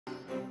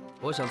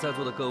我想在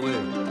座的各位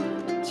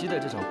期待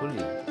这场婚礼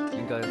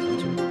应该很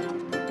久了。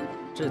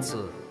这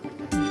次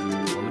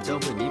我们将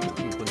会弥补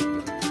订婚的遗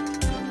憾。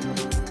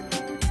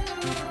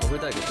我会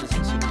带给知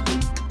青信物，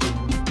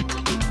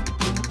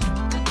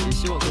也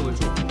希望各位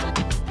祝福。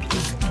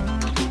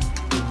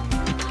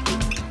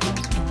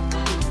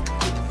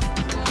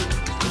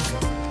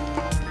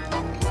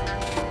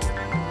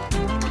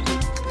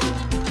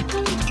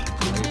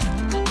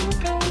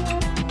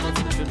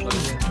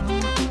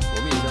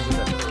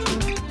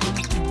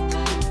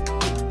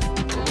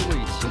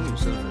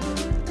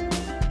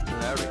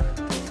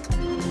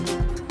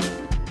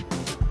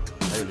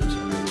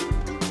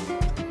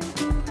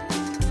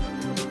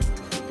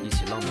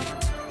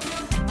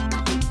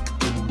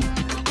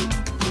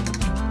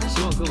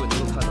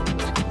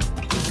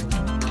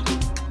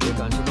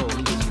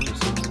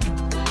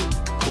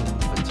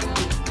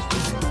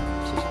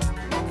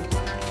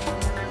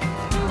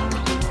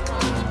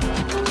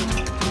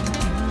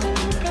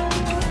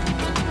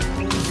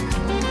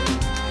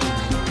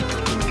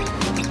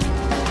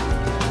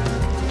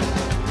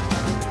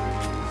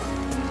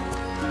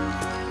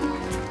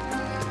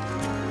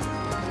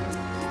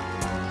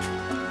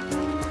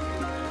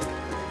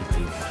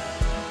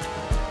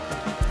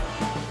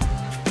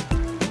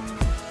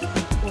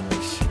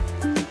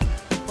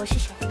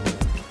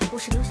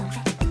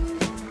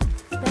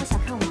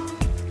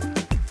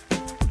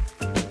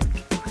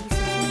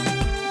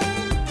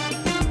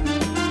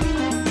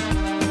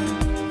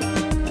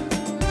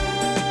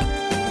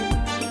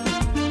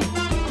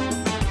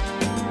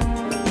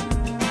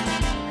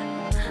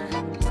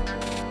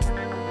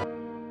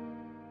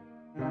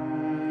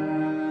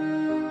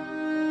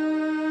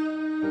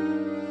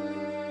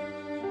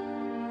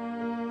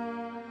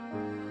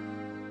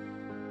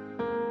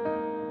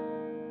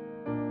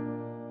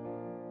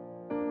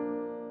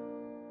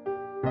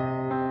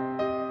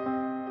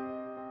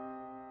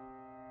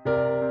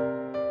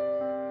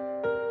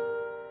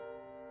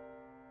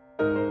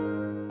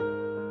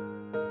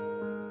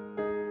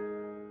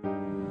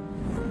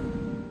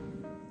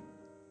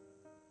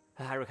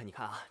 艾瑞克，你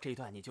看啊，这一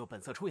段你就本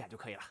色出演就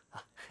可以了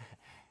啊。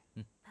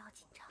嗯，不要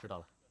紧张，知道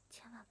了，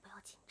千万不要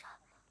紧张。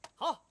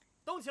好，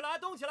动起来，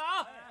动起来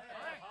啊！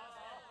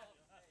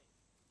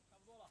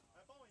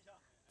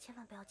千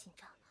万不要紧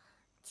张，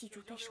记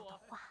住对手的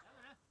话。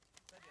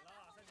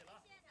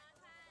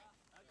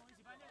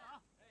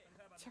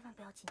千万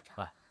不要紧张。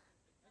喂，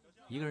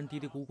一个人嘀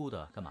嘀咕咕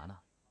的干嘛呢？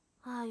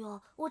哎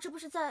呦，我这不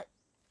是在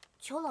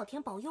求老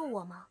天保佑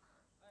我吗？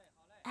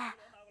哎，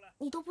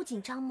你都不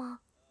紧张吗？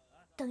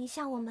 等一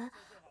下，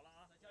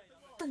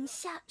等一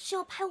下是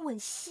要拍吻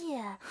戏，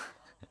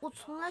我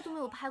从来都没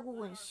有拍过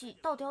吻戏，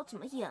到底要怎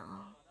么演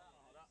啊？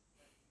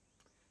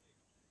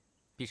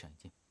闭上眼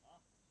睛。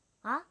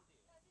啊？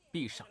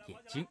闭上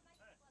眼睛。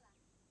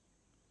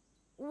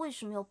为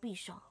什么要闭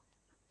上？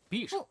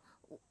闭上。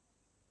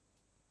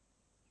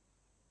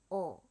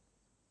哦。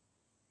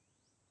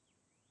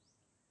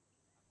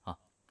啊，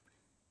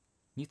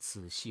你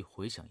仔细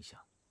回想一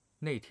下，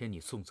那天你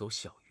送走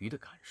小鱼的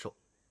感受，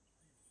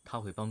他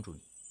会帮助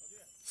你。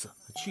 怎么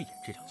去演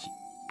这场戏？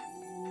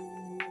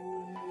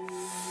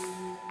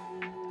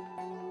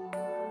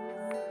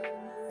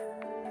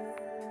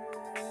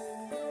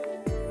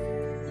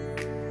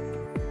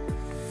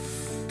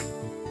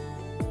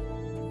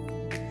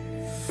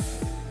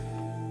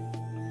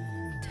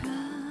他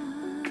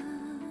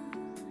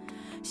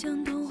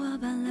像童话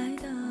般来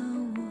到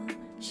我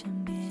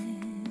身边，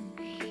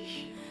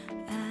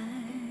爱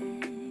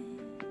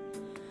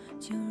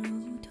就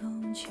如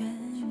同泉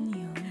涌。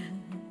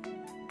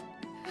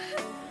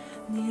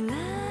 你来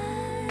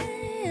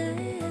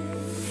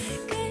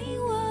给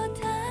我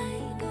太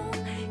多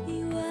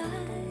意外，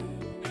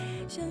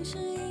像是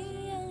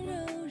一样柔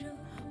柔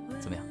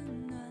怎么样？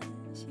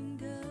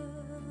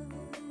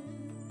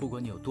不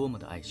管你有多么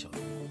的爱小鱼，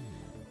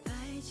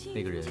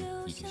那个人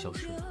已经消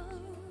失了，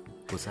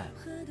不在了。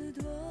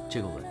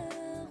这个吻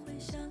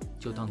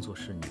就当作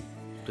是你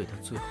对他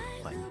最后的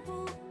怀念。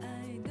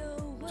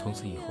从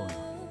此以后呢，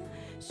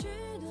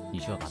你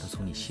就要把他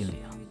从你心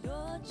里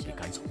给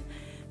赶走。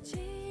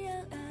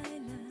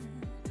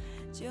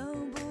 就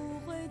不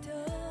回头，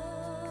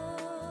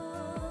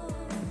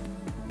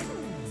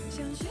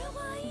像雪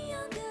花一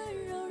样的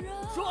柔柔。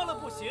说了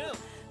不行，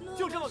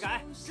就这么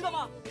改，知道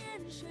吗？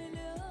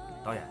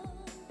导演，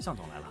向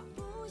总来了。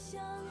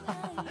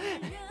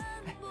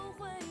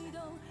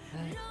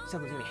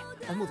向总经理，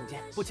穆总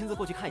监，不亲自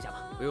过去看一下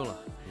吗？不用了，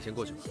你先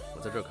过去吧，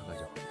我在这儿看看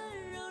就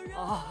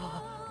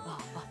好。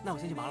那我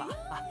先去忙了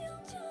啊！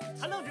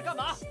还愣着干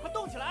嘛？快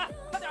动起来，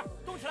快点，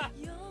动起来！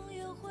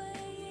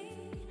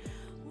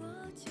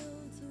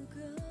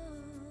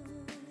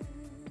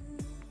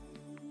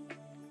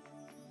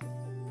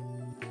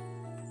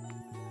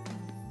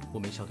 我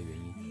没笑的原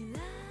因，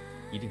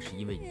一定是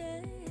因为你，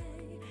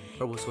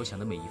而我所想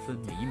的每一分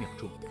每一秒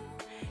钟，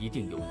一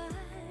定有你。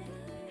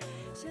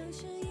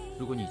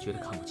如果你觉得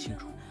看不清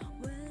楚，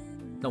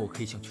那我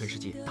可以向全世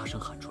界大声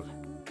喊出来，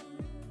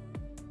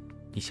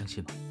你相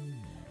信吗？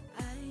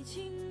爱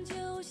情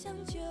就像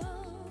酒，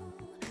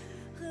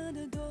喝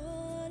得多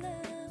了。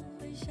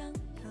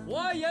我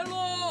爱阎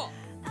罗，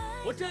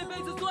我这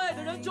辈子最爱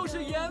的人就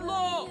是阎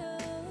罗。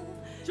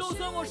就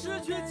算我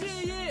失去记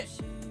忆，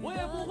我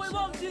也不会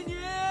忘记你。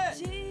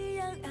既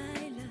然爱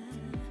了，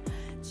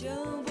就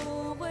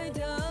不回头。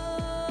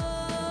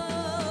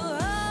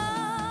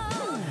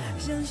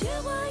像雪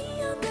花一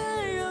样的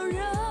柔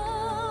柔，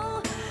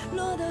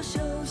落到手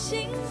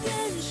心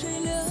变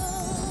水流。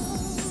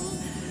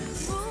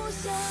不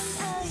想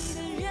爱的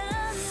人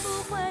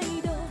不会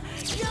懂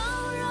柔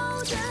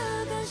柔的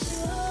感受，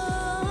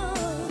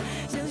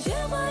像雪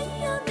花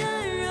一样的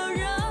柔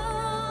柔，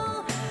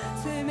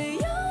最没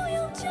有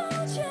永久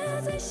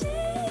却在心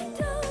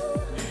头。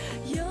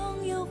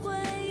拥有回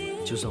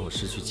忆，就算我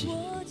失去记忆，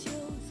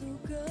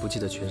不记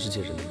得全世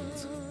界人的名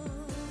字，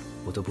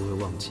我都不会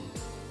忘记，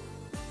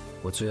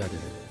我最爱的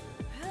人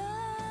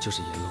就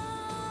是阎罗。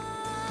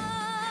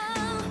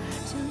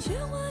像雪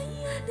花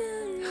一样的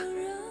柔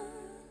柔，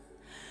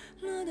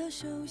落到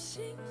手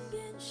心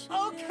变水。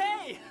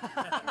OK，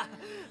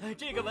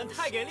 这个吻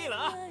太给力了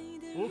啊！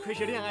不愧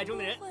是恋爱中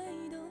的人。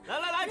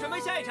来，准备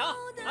下一场，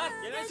来，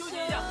演员休息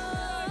一下。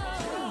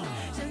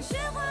像雪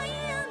花一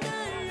样的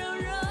柔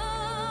柔，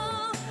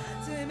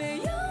最没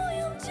有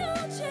永久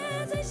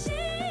却在心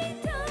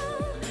头。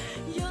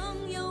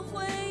拥有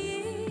回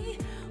忆，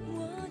我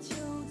就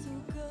足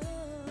够。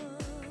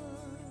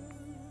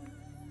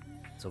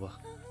走吧，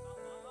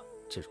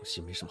这种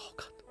戏没什么好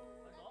看的。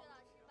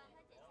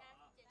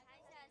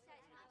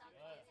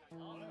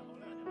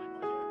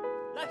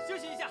来，休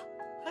息一下。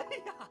哎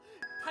呀，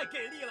太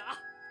给力了啊！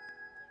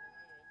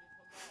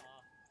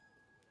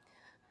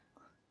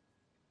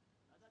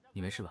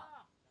你没事吧？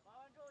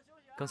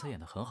刚才演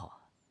得很好啊。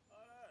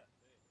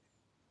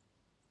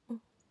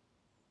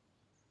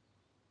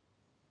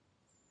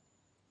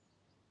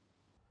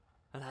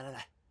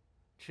来，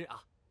吃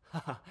啊！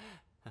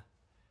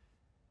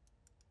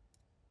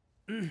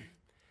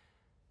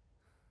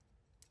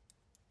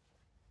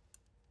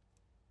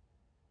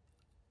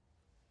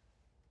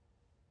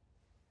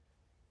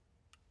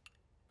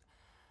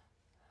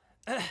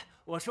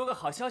我说个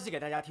好消息给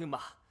大家听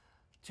吧，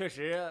确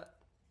实，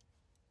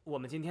我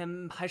们今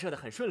天拍摄的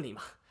很顺利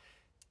嘛。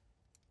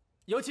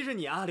尤其是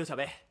你啊，刘小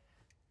贝。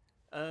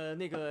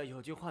那个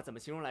有句话怎么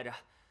形容来着？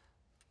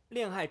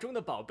恋爱中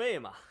的宝贝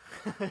嘛。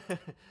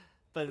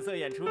本色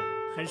演出，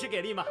很是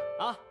给力嘛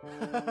啊！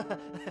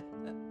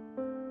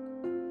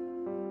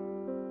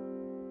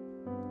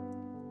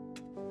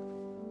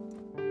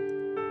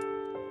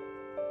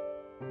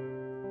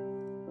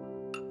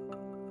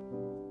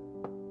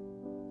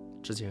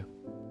之前，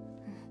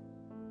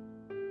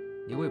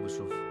你胃不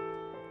舒服，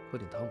喝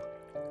点汤吧。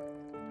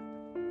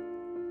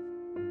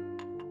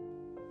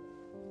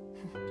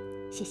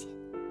谢谢。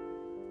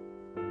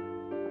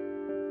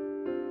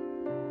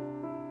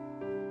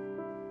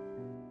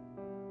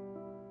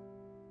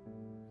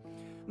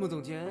穆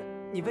总监，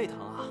你胃疼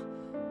啊？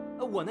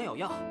我那有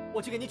药，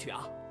我去给你取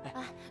啊。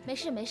啊，没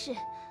事，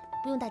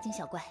不用大惊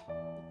小怪，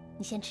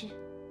你先吃。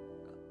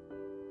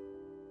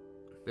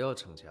不要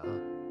逞强，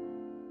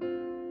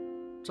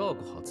照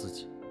顾好自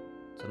己，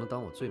才能当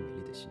我最美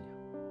丽的新娘。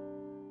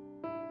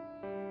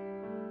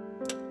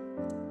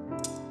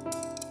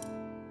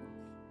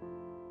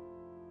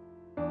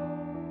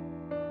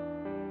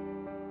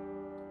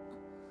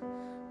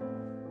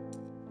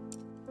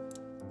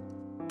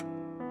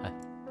哎，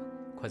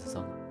筷子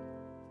脏了，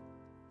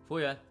服务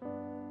员，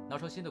拿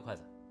双新的筷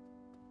子。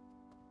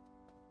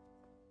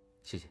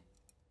谢谢。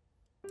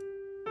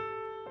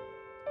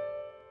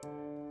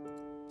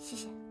谢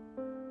谢。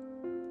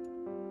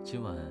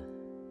今晚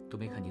都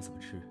没看你怎么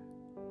吃，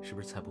是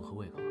不是菜不合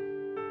胃口？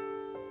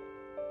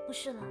不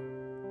是了，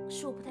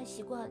是我不太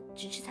习惯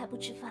只吃菜不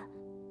吃饭，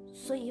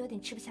所以有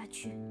点吃不下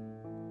去。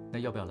那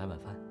要不要来碗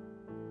饭？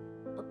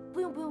不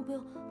用，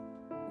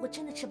我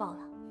真的吃饱了。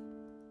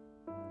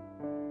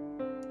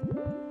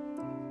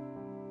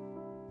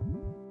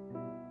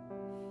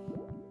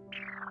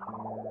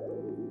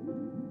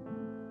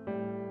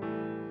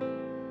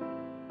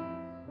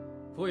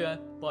服务员，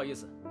不好意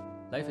思，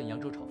来一份扬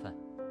州炒饭。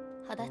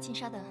好的，请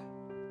稍等。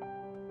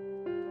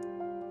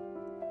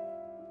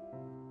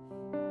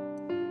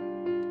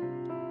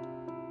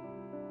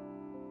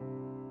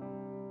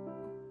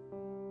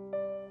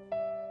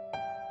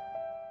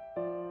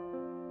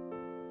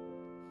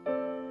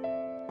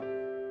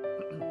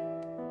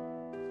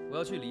我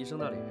要去李医生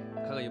那里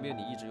看看有没有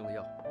你一直用的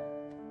药。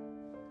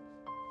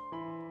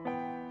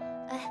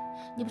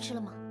哎，你不吃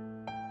了吗？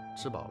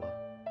吃饱了，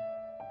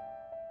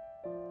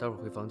待会儿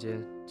回房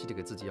间记得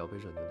给自己舀杯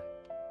热牛奶。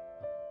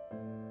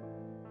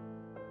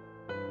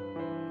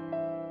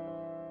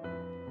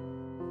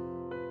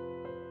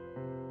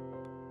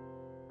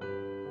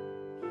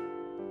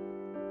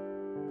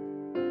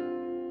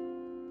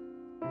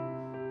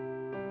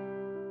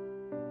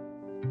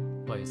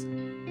不好意思，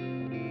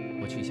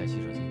我去一下洗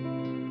手间。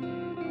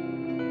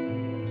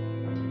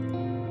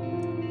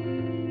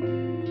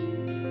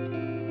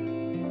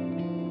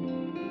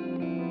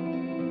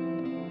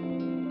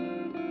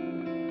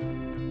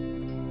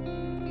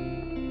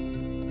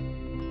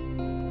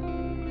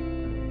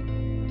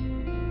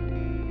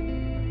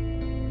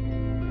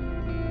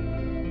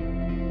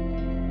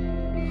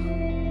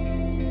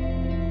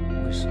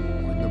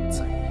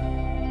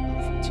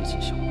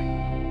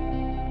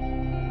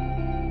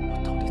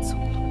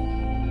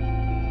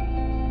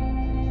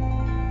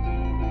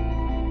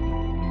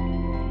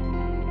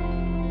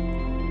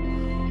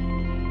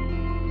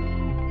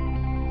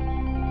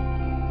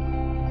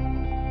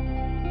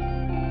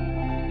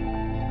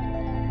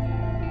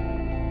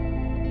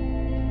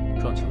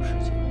棒球世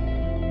界，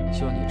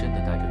希望你真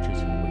的带着至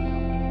情回阳。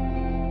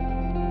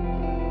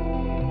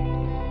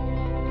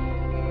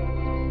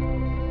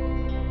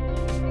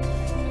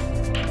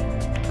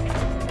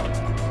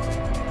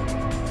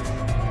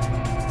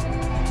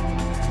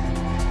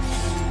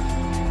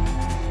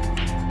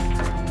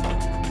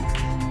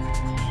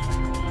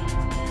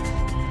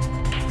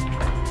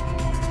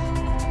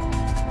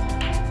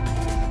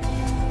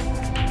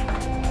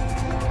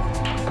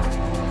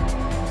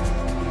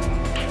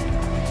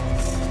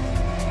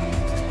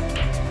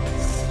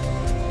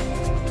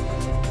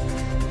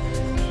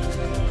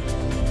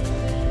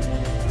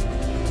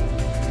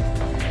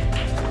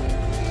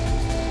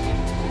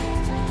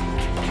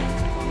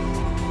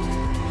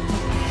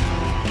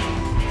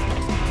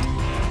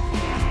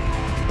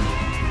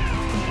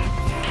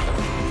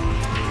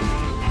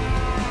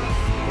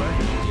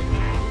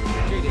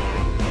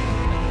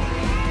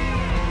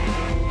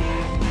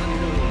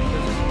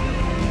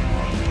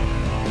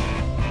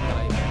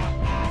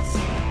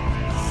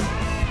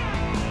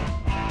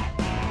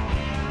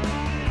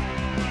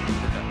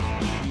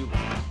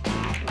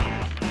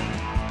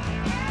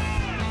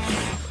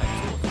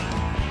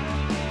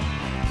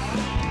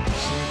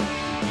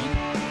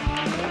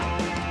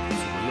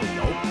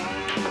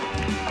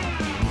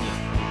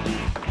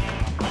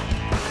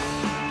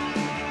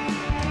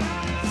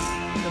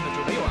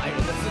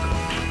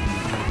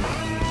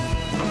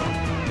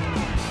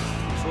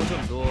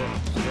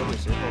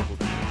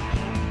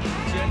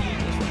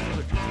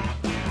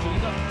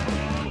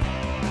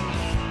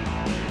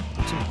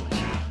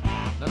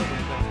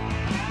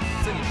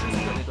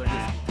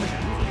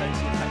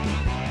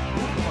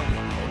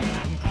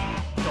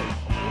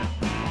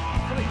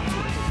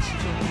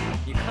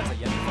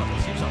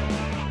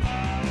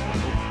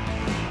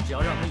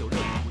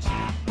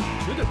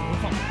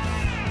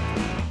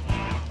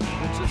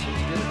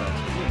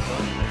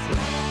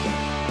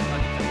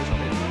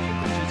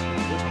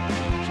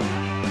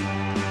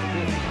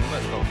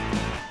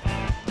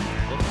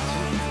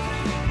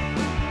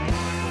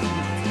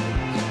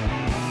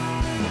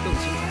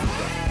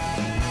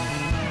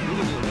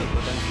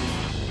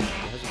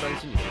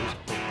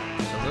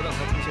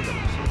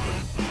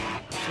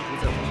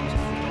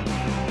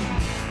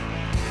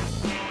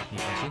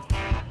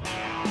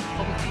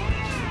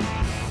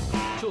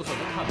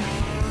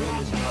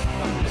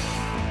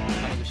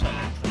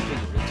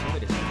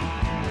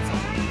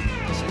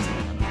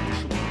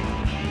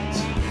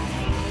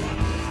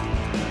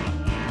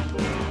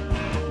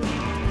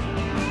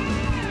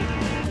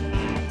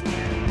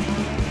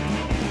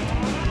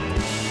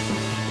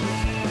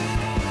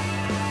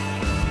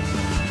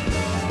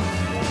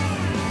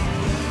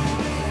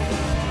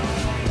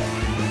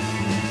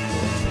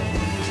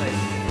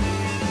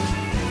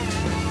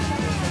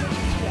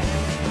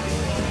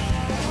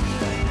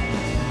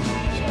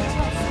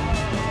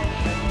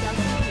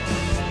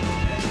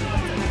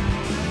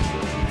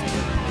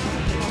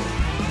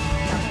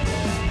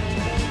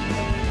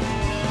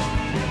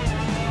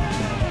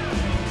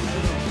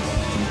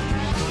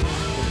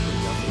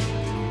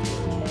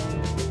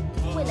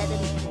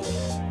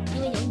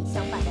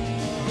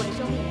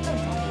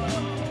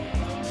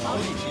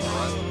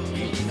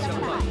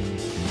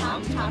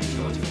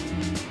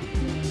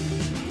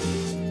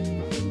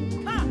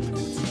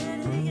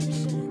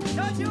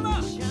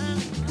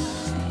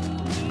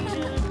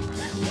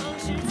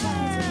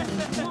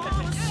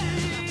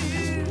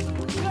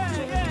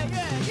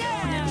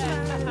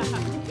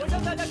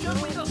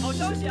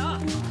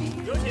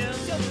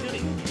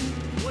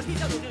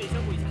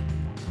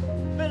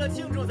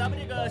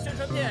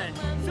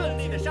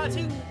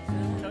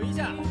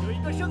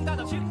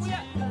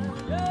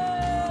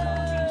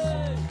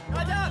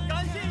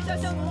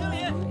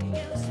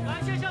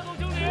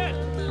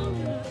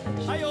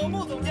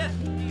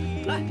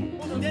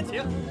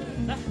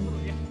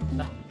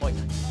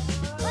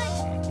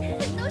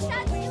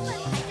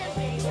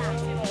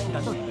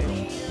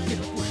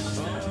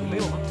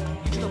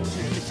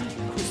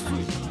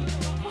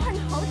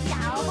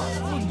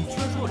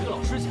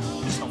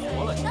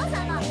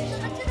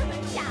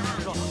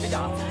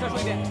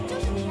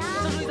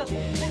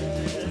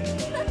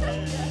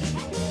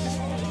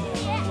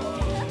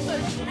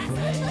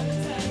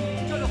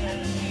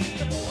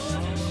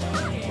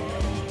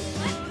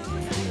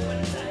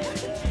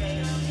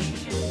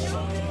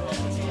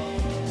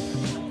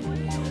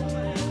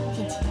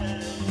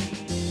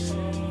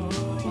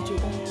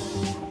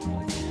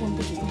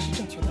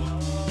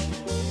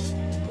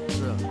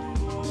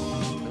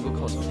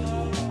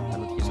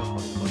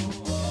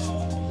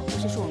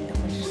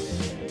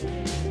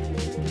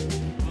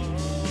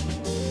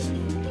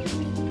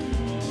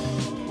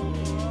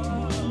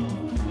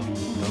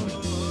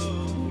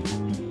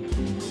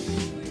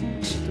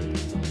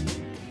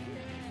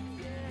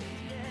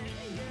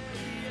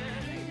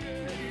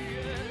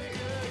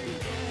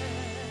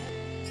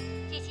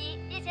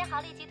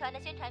团的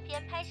宣传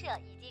片拍摄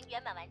已经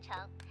圆满完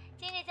成，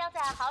今日将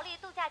在豪丽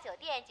度假酒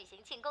店举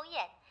行庆功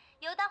宴。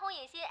由当红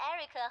影星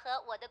Eric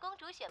和我的公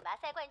主选拔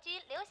赛冠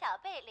军刘小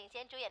贝领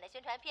衔主演的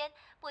宣传片，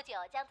不久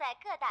将在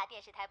各大电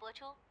视台播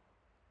出。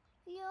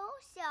刘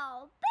小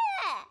贝，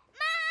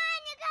妈，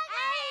你看看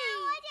呀，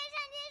我姐上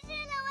电视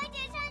了，我姐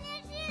上电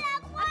视了，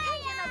快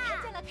呀！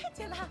看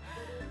见了！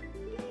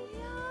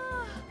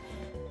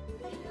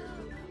哎呀，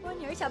我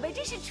女儿小贝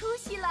真是出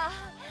息了，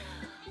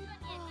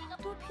哇，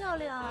多漂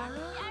亮啊！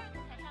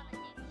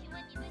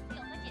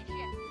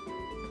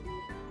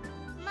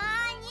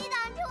妈，你挡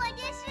住我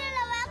电视了，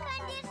我要看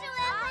电视，我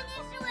要看电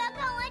视，我要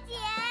看我姐。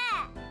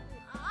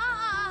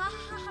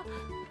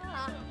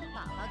宝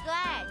宝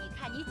乖，你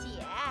看你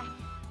姐。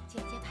姐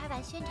姐拍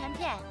完宣传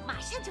片，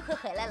马上就会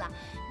回来了。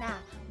那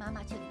妈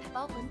妈去给她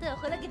包馄饨，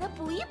回来给她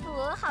补一补，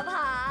好不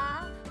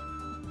好？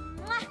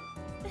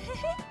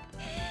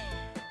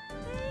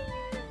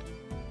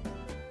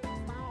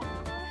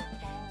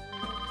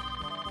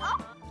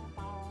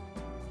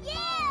耶，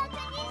肯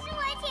定是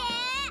我姐。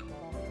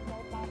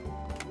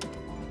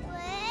喂，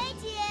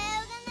姐，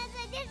我刚才在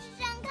电视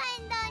上看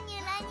到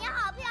你了，你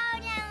好漂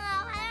亮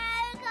啊，还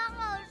可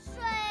好睡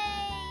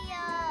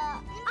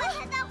呀。你把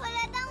她带回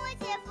来当我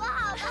姐夫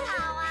好不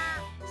好啊？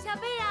小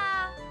贝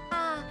呀，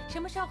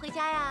什么时候回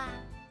家呀？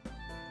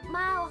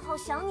妈，我好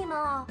想你们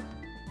哦，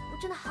我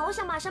真的好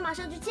想马上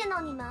就见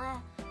到你们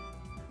哎。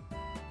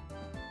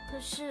可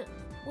是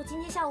我今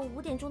天下午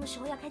5点钟的时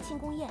候要开庆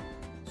功宴，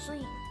所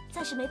以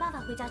暂时没办法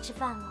回家吃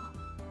饭了。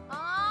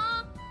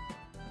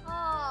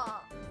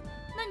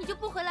那你就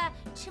不回来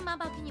吃妈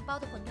妈给你包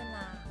的馄饨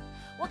啦？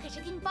我可是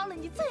给你包了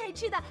你最爱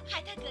吃的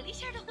海苔蛤蜊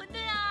馅的馄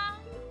饨啊！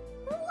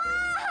哇，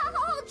好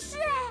好吃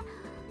哎！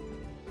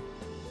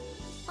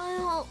哎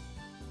呦，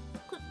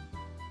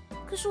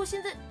可是我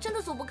现在真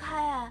的走不开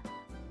哎。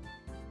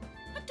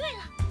对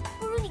了，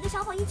不如你跟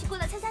小宝一起过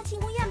来参加庆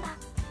功宴吧，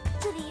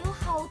这里有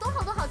好多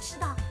好吃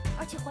的，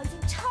而且环境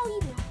超一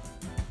流，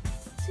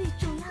最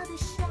重要的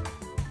是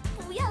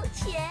不要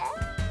钱。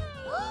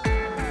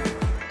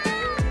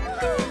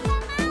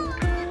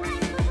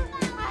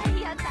哎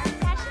呀，咱们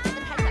家是个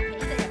贪小便宜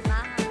的人吗？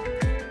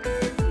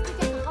你在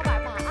家好好玩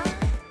吧啊！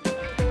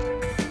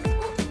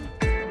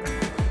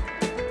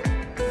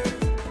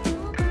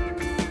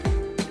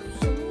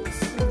什么意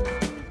思呢？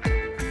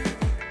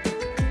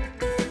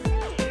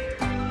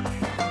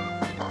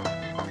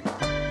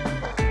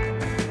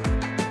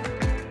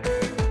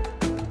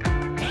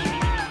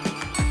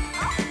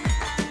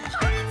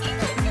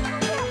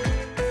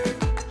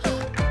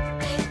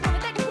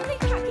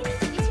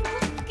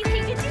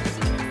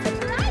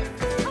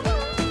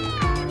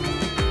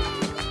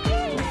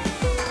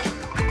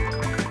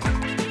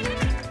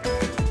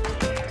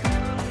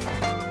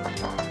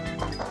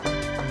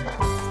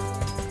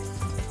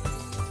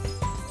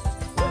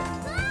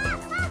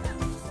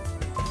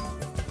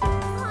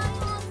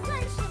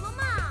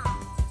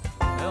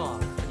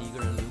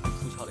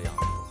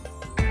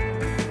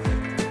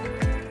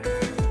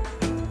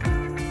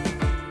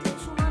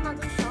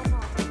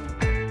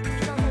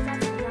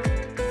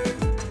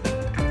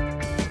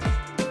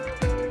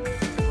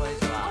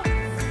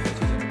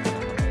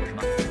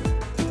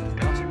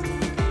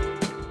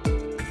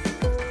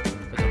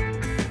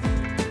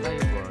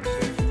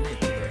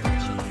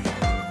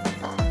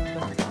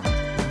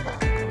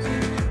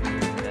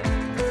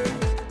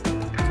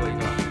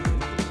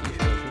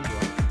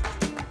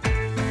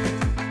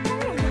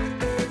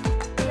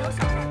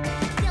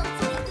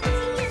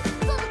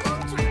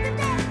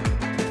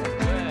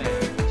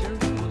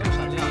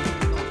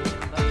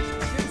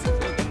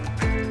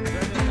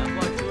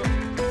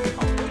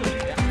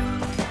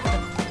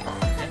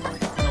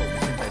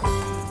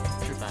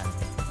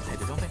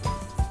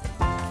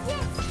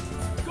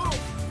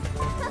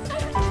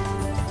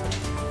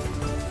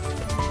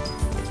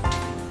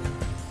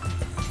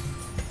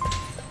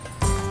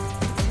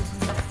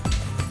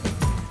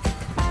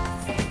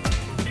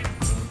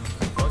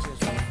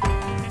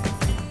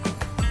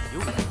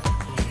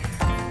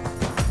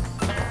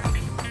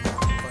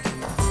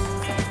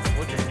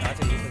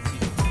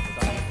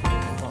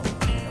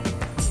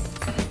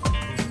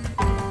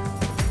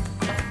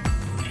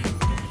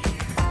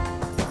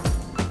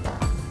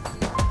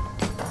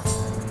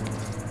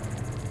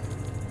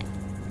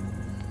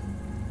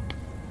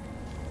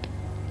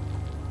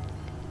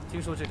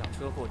听说这场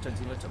车祸震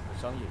惊了整个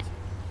商业界，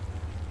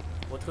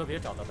我特别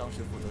找到当时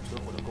负责车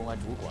祸的公安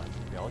主管，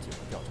了解了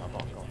调查报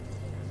告。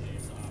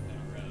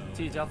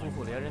季家夫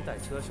妇连人带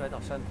车摔到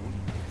山谷里，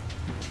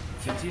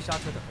紧急刹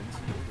车的痕迹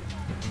犹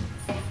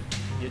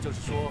有。也就是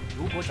说，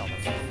如果找到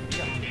其中一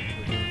辆这辆车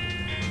主，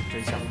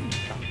真相必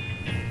大。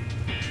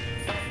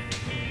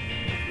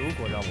如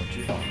果让我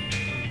知道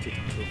这场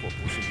车祸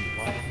不是意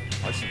外，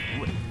而是人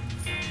为的，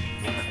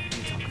我肯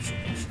定找个水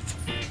落石出，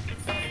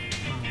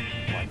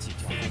还季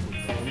家夫妇一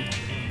个公道，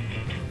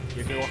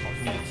也给我好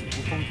兄弟季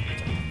孤峰一个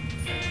交代。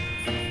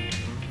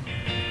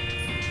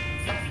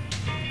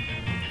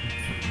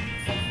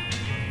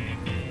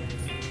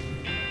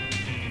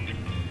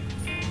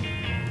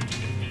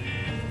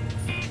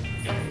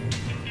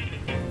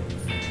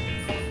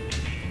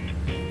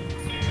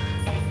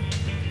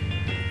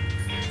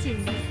静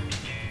怡，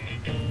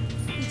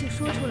你就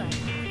说出来吧，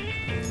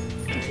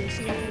这件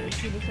事压在我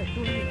心里很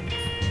多年了，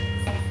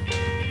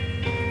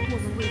我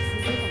们为此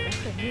都感到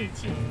很内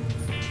疚。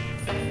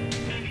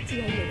既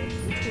然有人提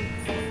出来，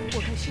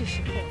我看是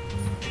时候了。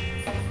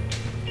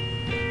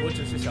我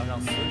只是想让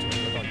死者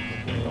得到一个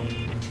公道，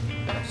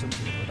让生者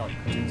得到一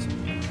个真相。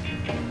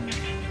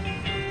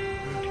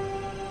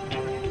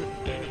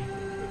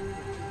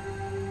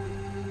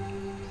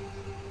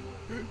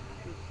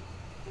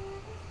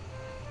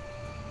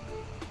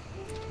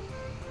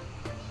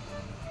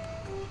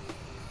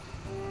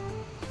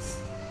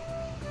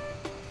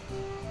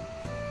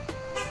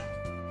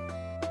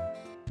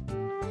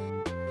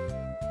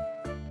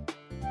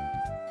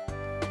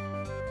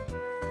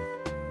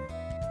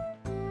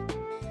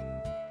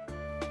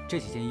这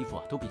几件衣服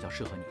啊都比较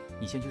适合你，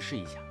你先去试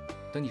一下。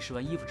等你试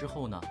完衣服之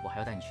后呢，我还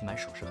要带你去买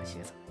首饰和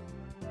鞋子。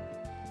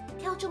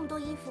挑这么多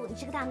衣服，你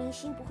这个大明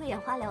星不会眼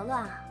花缭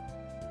乱啊？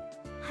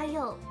还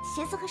有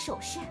鞋子和首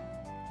饰。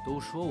都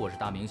说我是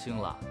大明星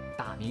了，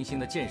大明星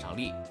的鉴赏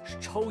力是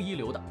超一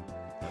流的，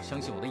要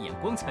相信我的眼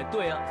光才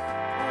对啊。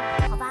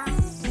好吧。哎，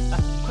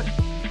快点，快去。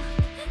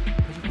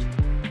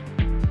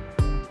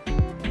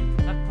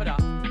来，快点。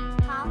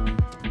好。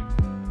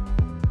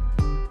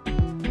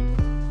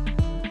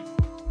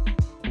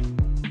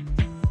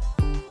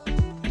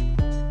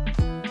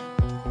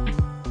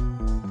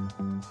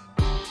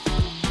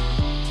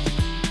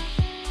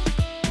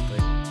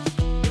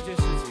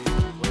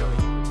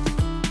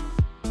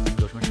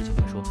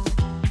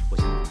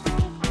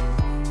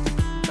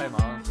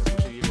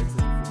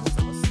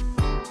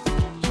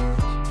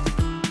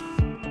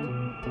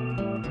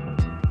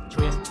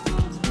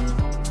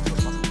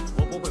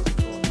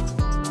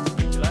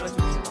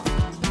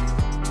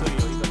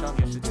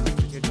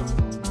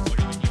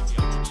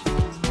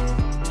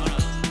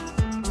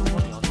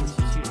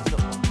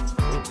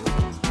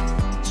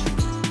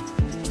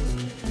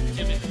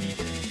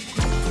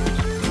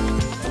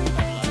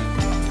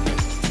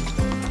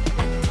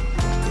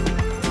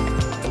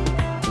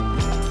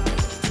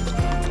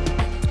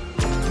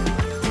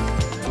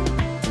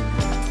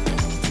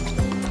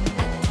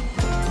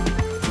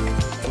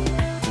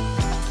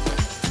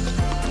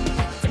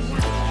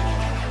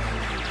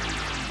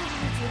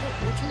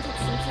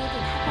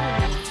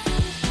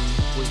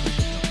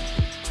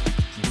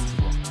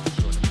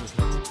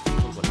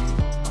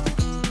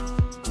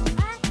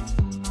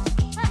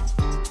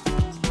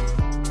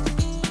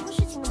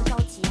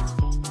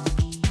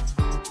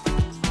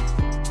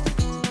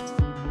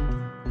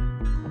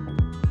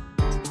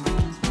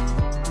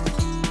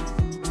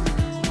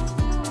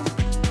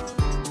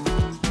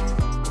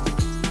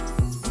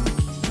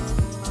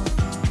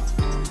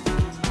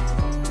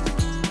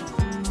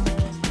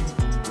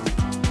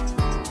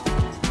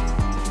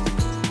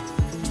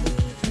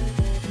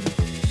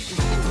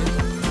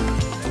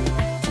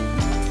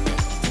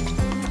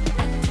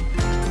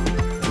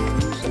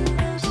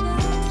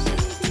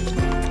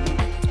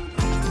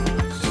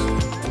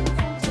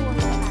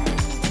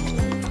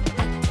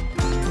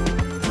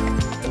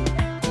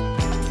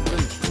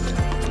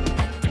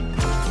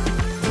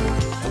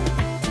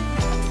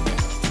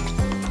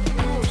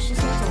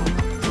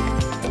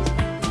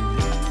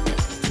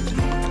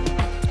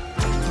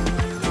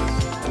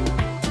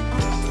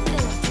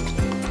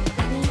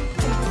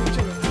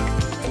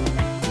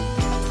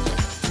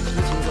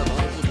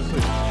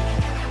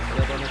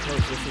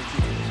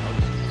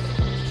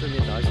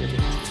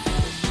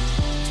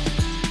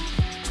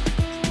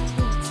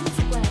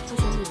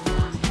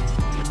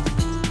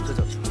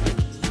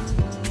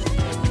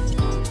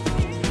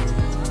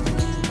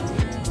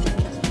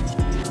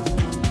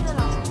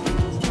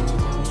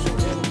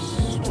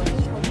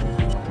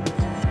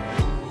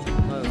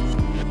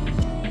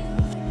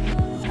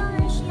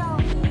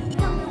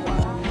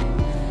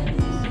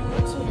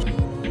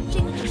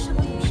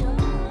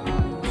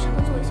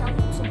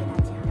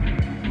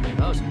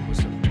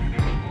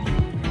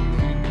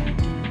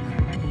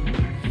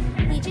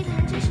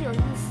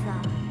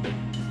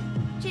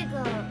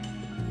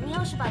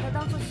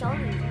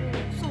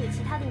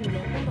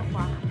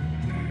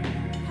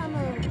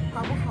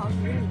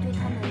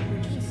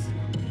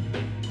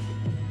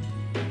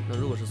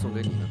送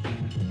给你呢，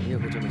你也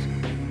会这么想？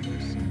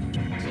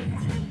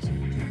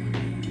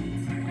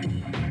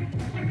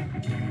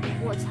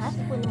我才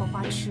不会那么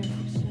花痴呢。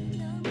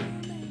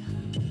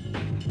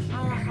哎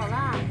呀，好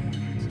啦，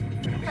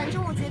反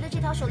正我觉得这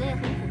条手链也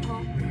很普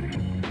通，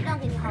让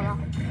给你好了。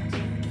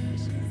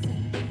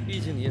毕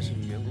竟你也是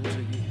女员工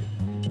之一，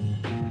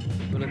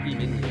为了避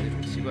免你有那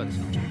种奇怪的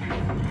想法，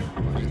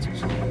我还是谨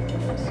慎一点。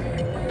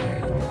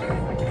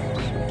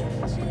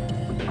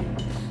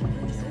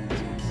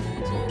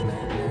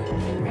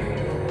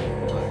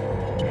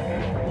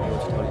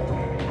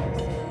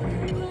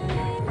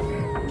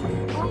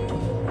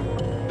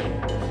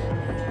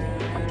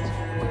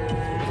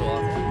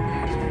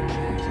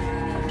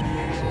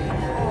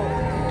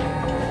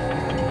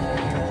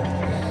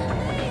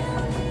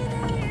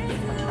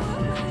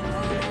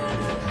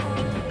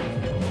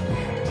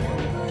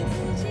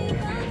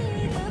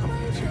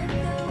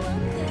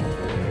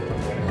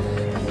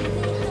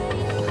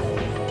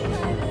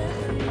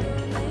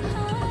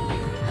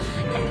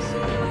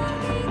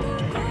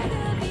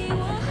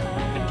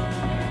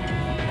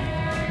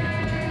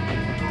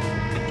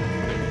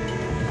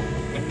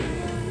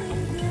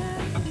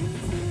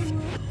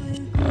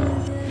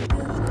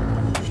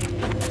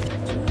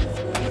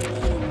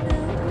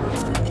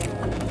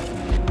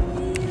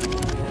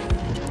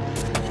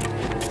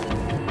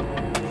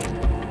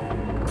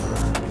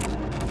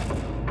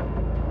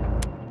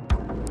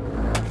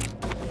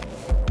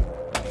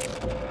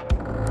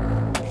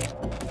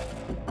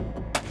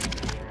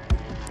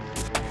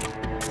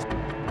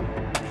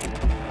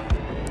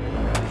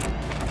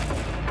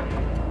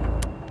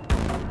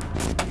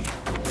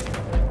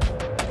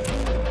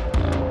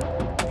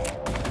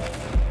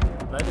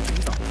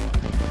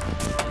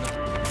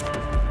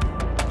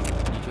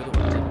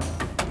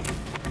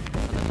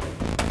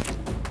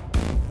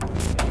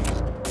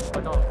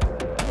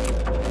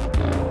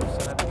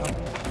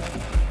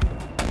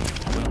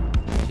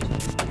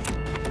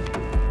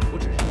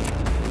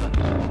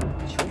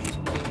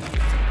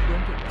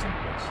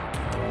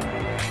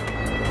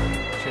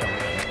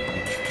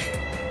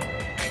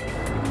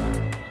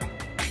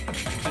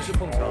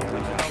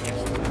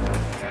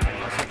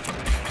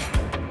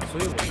所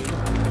以我就用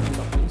你才知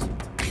道真心。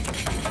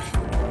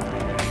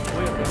我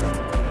也会让你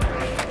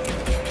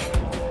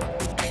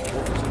我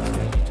不生气，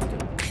你真对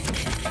我。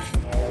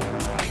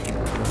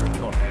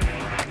够了，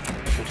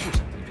我不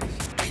想听真心，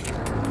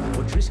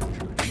我只想知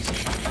道真心。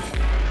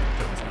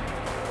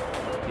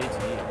别急，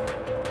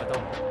快到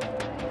了。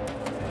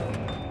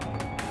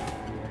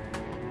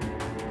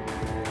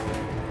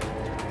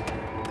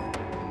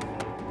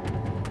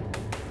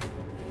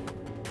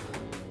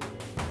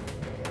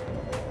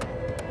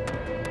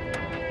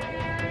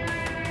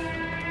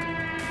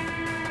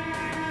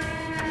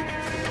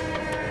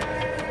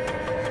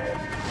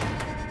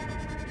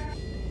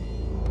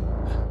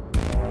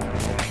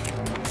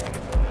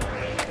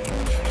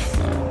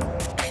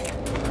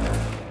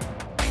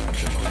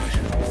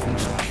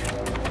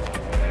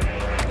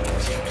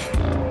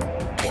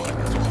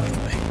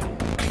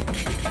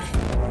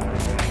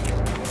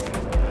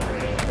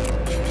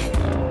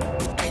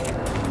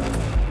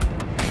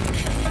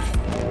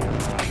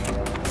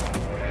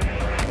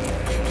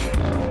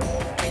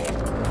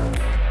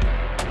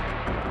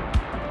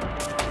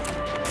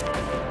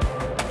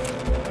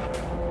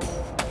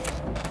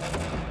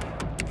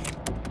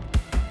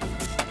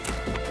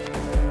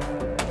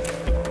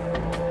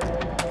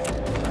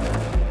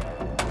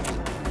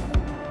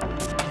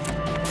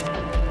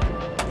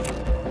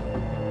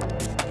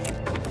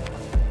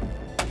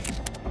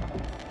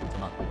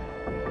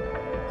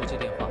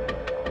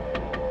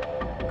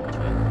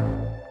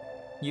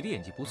 你的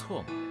演技不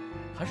错嘛，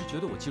还是觉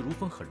得我季如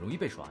风很容易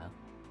被耍呀？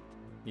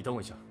你等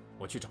我一下，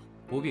我去找。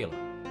不必了，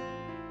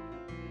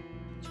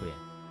秋妍，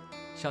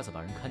下次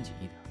把人看紧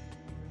一点，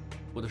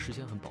我的时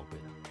间很宝贵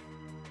的。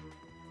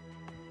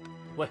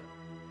喂，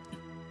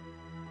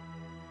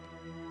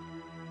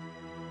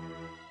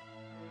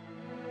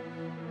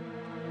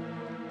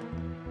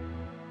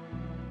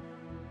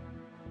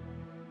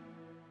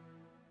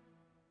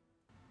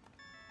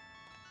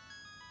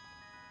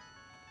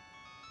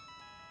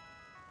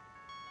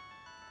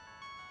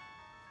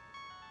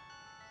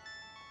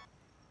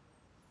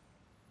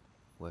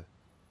喂，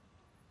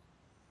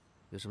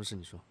有什么事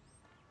你说。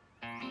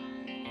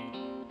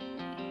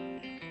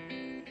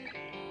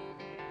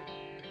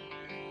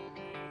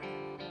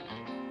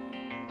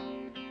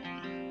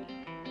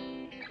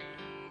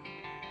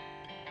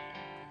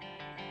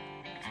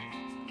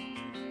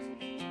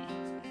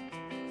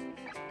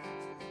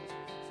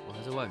我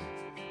还在外面。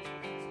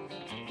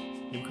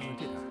你们看看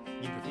这台，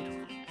音质非常好。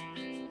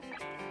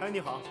哎，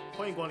你好，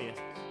欢迎光临，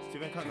随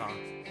便看看啊。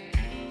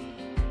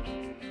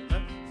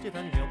哎，这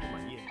台你们要不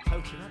满意，还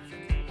有其他的选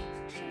择。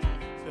是吗？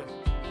对。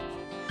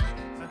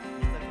哎，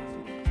你再看看这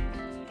个。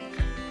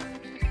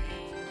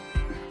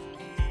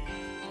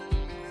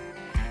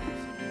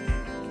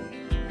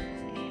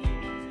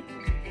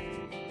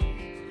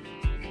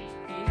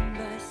银白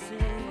色月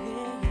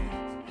牙，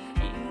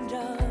映照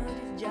着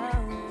皎耀，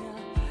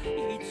一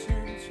寸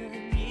寸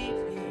一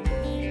笔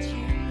笔轻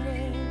微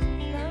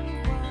浪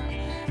花，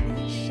泥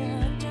沙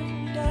挣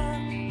扎，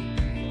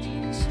浸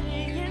湿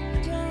眼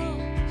角，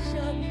刹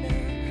那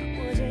我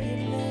这眼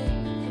泪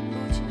分不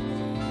清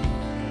了。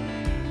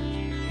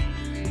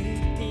滴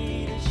滴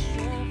的说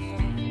法，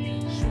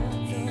说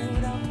走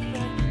到分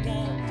岔，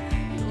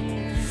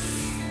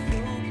有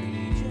疲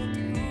倦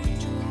付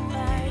出爱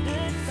的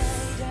代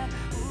价，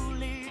无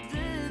力自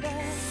拔，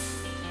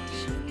心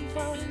放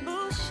不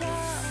下，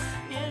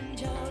勉强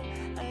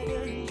爱的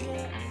人却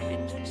变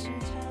成时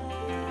差，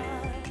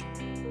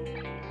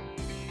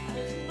看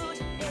不见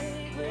玫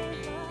瑰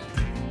花，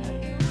还有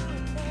人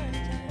在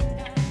长大。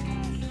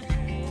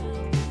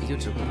你就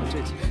只会弹这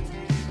几个。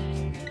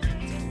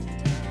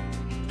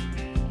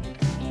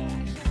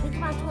你干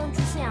嘛突然出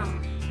现啊？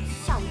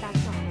吓我一大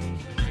跳。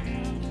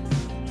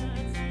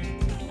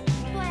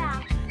对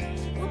啊，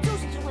我就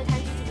是只会弹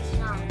这几个琴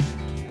啊，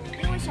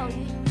因为小鱼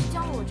只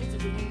教了我这几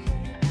个音。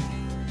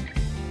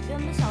原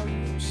本小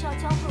鱼是要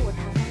教会我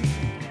弹钢琴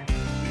的，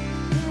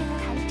因为他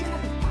弹的真的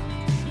很棒。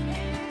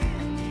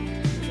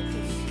只是可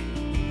惜，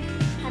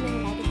还没有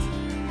来得及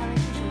弹完这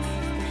首曲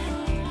子的时候，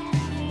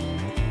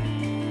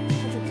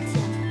他就不见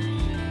了。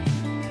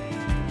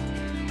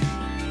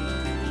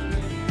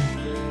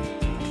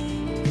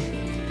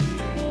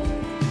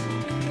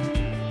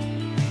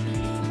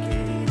给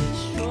的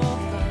说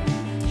法，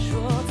说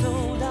走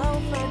到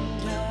分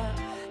岔，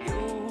又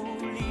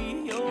无力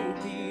又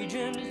疲倦，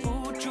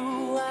付出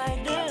爱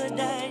的代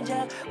价，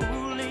无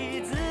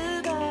力自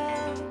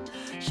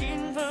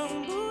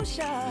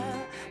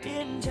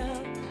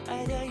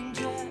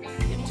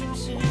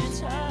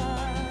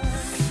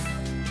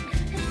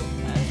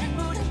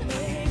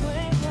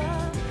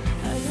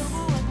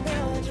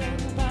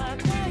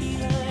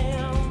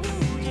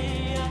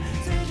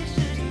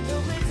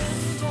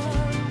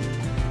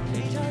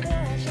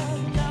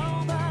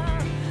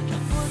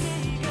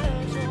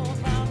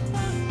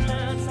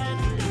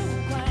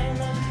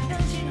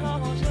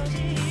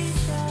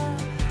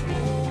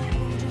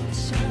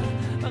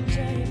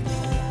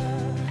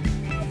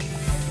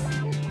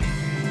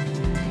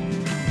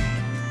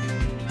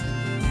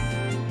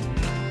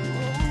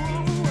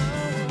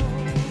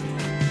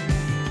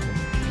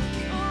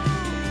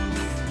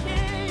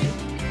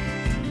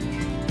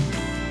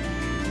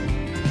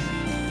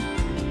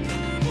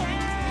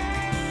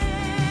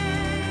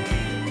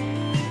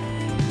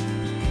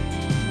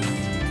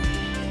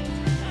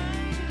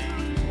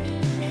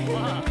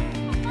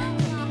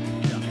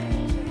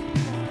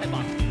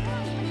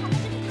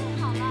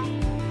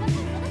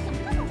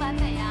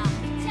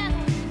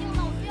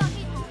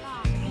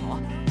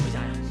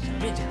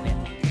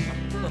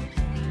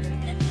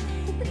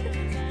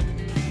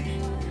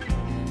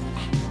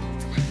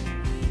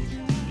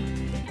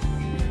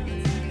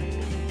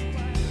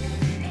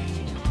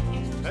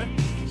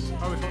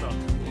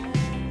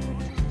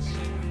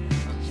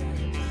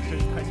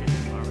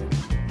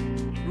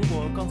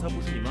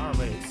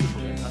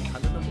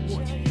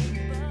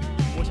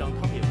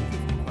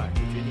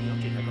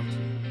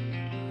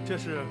这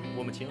是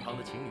我们琴行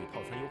的情侣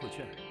套餐优惠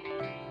券，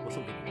我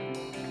送给你们。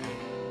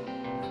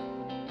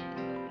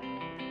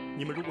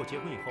你们如果结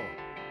婚以后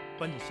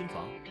搬进新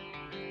房，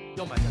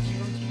要买下新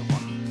钢琴的话，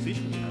随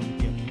时可以来我们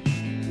店里，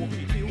我会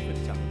以最优惠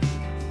的价格给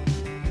你。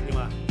另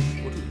外，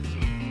我祝你们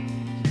幸福。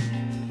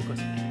不客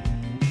气。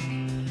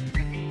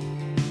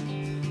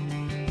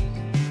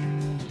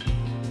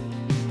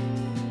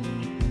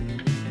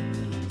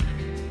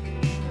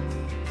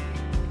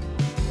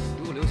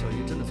如果刘小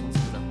姨真的从此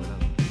不再回来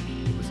了，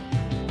你会怎么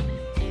样？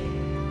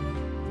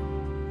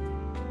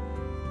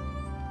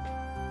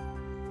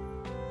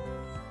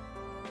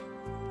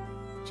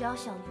只要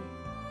小鱼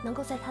能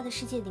够在他的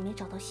世界里面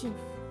找到幸福，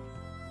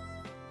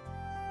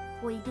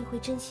我一定会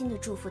真心的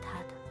祝福他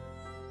的。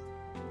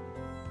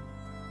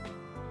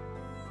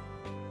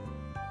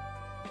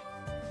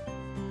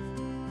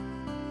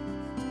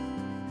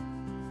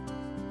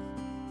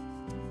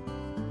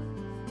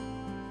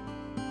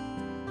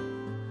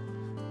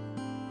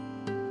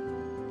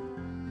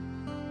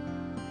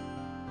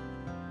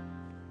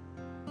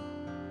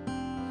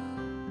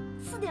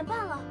4点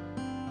半了，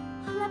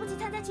来不及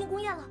参加庆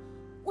功宴了，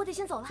我得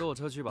先走了。坐我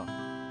车去吧。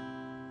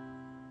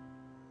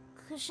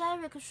可是艾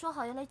瑞克说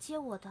好要来接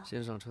我的。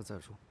先上车再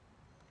说。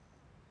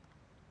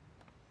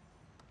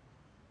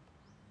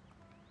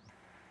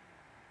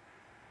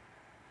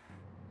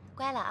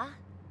乖了啊。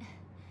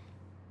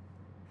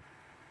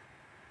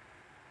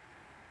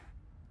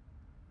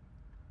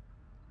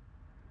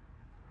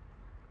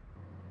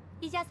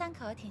一家3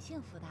口挺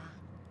幸福的。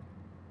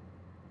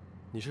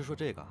你是说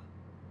这个？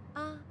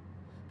啊，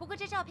不过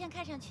这照片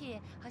看上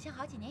去好像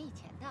好几年以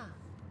前的。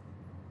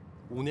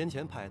5年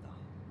前拍的。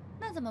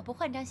那怎么不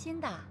换张新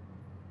的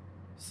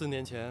？4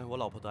年前我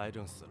老婆得癌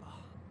症死了。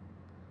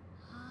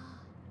啊。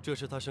这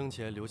是她生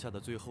前留下的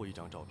最后一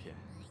张照片。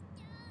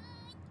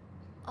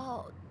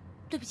哦，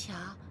对不起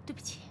啊，对不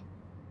起。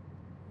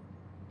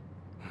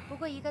不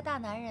过一个大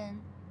男人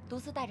独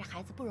自带着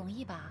孩子不容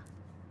易吧？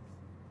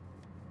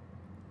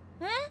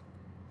嗯？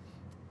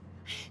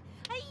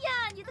哎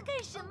呀，你在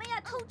干什么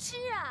呀？偷吃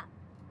啊？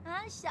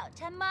啊，小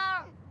馋猫。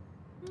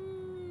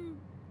嗯。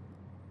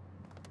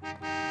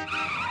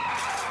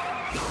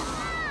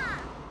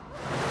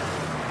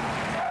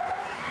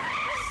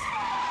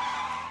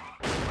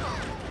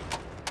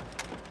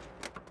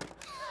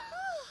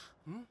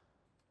嗯？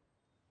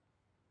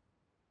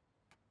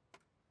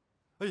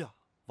哎呀，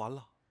完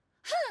了！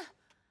哼！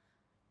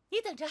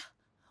你等着，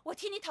我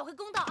替你讨回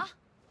公道啊！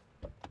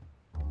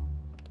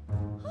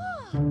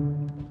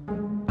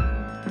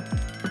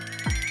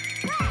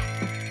喂，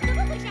怎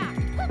么回事？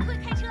会不会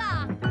开车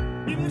啊？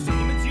明明是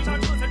你们急刹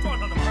车才撞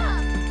上的嘛！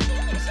哼，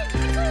明明是你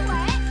们追尾。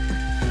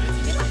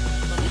别管，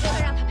你就要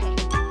让他赔。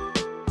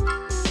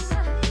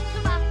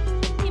车吧，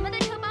你们的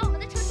车把我们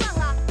的车撞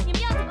了，你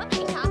们要怎么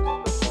赔偿？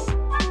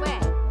喂，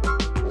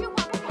这话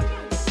不好这样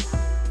讲的，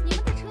你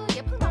们的车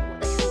也碰到我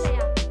的车了呀。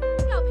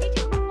要赔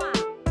偿的话，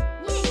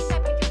你也应该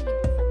赔偿一部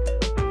分的。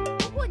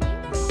不过你应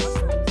该好好算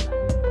一算，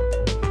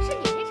是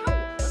你赔偿我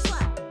核算，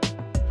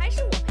还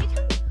是我赔偿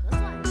你核算？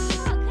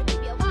可你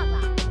别忘了，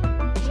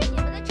是你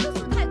们的车速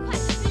太快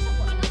才追上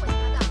我们的尾巴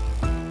的。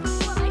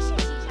我们是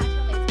急刹车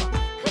没错，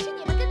可是你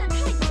们跟得太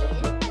紧，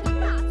那就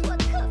大错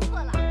特错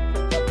了。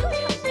这不常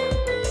识啊！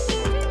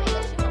追尾的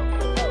时候，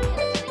后面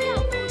的车要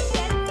负全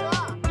责，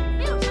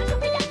没有尝试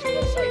回家看电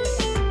视去。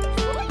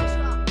所以说，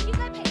应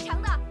该赔偿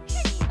的是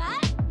你们。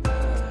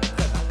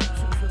是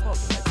不是报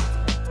警来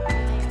赔？哎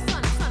呀，算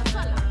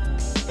了，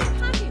像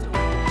他这种人，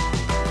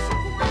去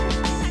公安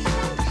局那是耽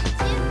误时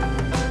间。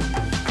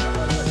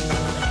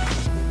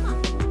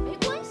没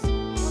关系，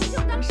我们就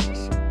当施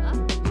舍了。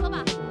说吧，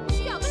需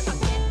要多少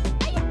钱？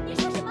哎呀，你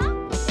说什么？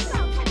老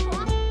太婆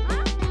啊？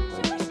什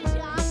么施舍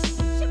啊？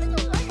什么就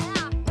讹人啊？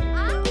啊？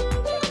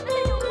是你们那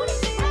种无理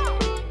取闹！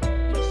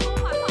你说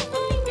话放光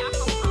明点好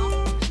不好？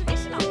谁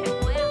是老太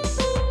婆呀？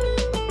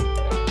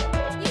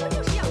你不就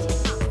是要钱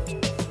吗？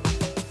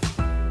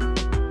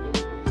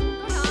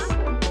多少啊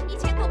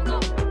？1000够不够？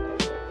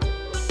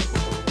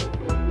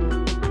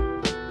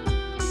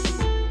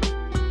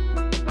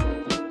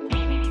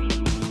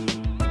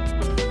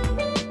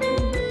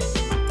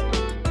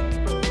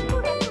不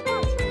然就报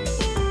警。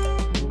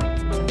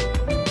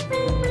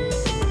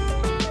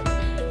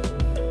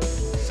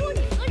说你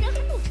讹人还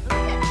不承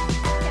认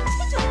，2000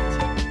就2000，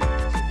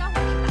是当我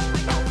是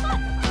打算要饭的吗？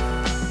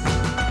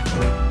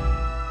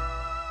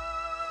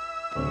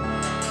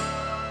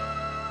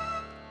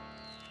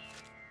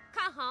看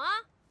好啊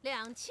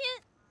，2000，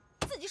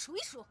自己数一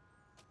数。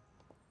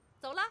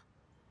走了，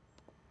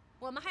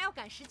我们还要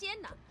赶时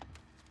间呢。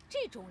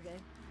这种人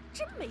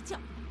真没教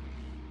养。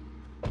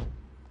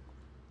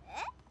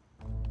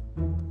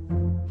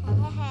嘿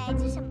嘿嘿，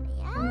这什么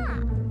呀？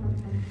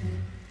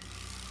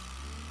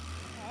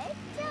哎，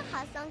正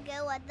好送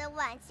给我的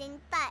晚星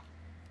带。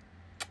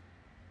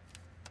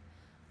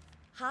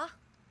好，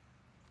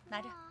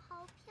拿着。哇，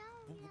好漂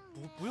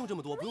亮！不用这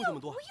么多，不用这么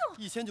多，不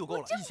用1000就够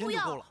了我真，1000不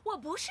要就够了。我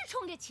不是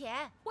冲着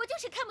钱，我就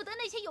是看不得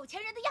那些有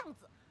钱人的样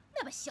子，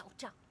那么嚣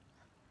张。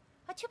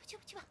啊，去吧去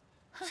吧去吧，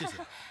谢谢。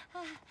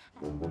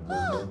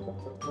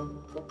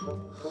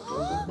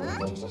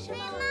这是什么？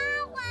妈，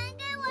还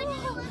给我！这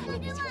是我昨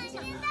天晚上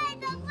带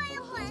的，快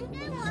还给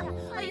我！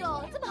哎呦，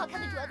这么好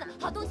看的镯子，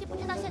好东西不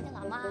知道炫炫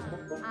老妈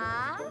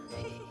啊？哎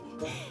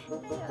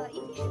呦，一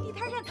定是地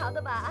摊上淘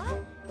的吧？啊，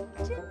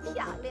真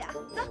漂亮！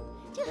走，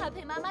正好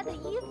配妈妈的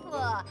衣服，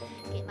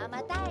给妈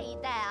妈带一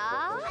带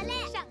啊。好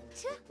嘞，上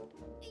车。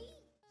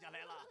下来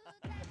了。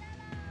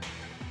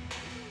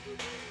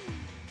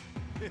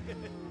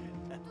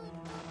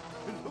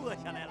落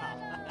下来了。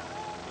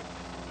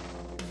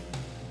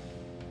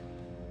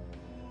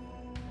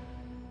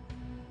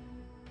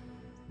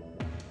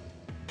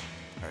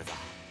儿子，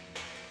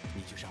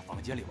你去上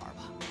房间里玩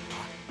吧。啊。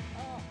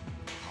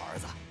好儿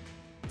子。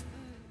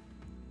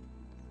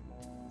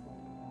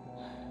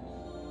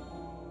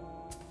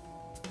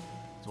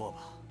坐吧。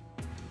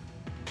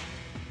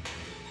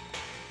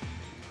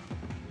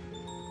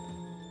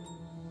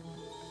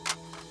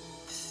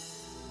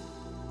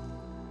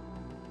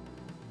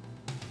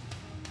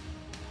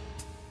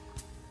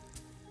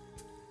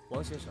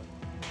王先生，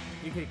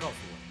你可以告诉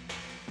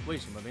我，为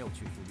什么没有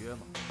去赴约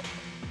吗？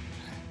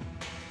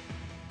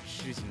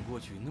事情过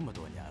去那么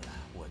多年了，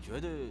我觉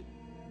得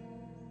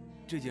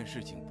这件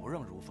事情不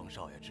让如风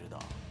少爷知道，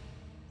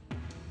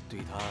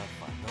对他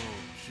反倒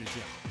是件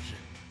好事。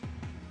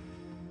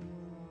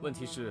问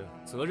题是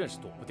责任是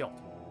躲不掉的，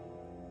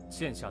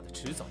欠下的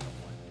迟早要还。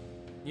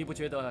你不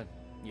觉得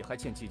你还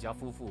欠季家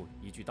夫妇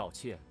一句道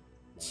歉，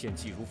欠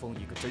季如风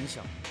一个真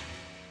相吗？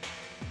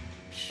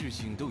事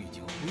情都已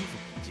经恢复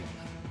平静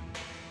了，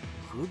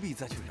何必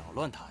再去扰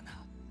乱他呢？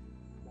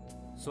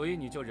所以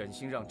你就忍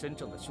心让真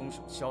正的凶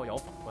手逍遥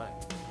法外，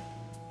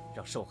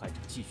让受害者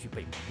继续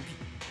被蒙蔽？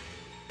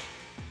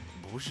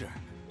不是，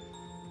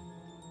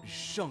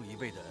上一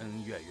辈的恩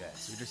恩怨怨，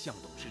随着向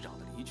董事长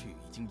的离去，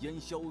已经烟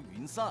消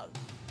云散了。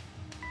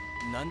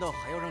难道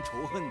还要让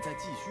仇恨再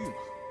继续吗？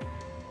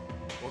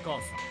我告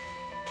诉你，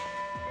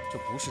这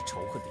不是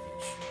仇恨的延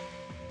续。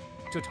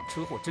这场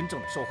车祸真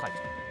正的受害者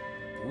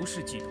不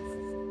是季董夫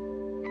妇，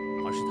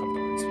而是他们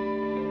的儿子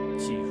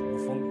季如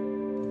风。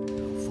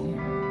如风？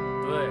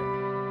对，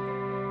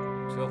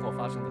车祸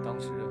发生的当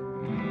时，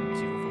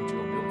季如风只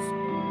有6岁。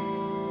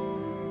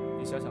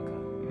你想想看，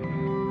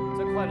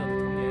在快乐的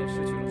童年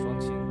失去了双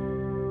亲，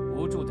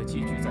无助地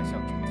寄居在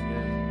向整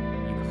天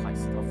一个害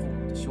死他父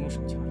母的凶手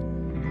家里。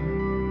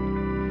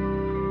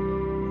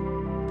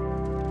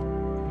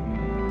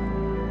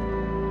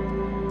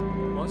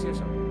王先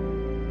生，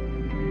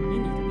以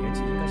你的年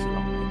纪应该是老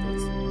来得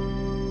子，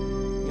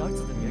你儿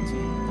子的年纪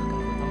大概和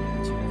当年的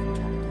季如风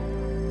差不多大。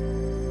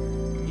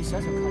你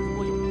想想看，如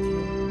果有一天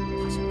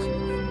他像季如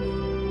风一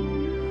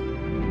样，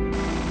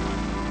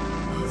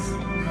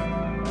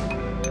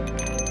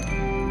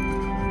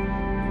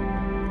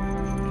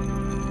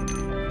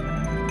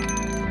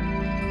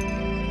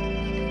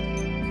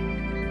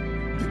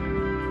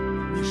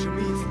你什么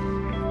意思？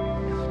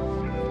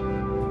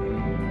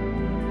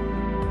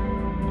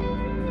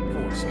我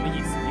什么意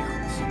思你很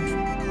清楚。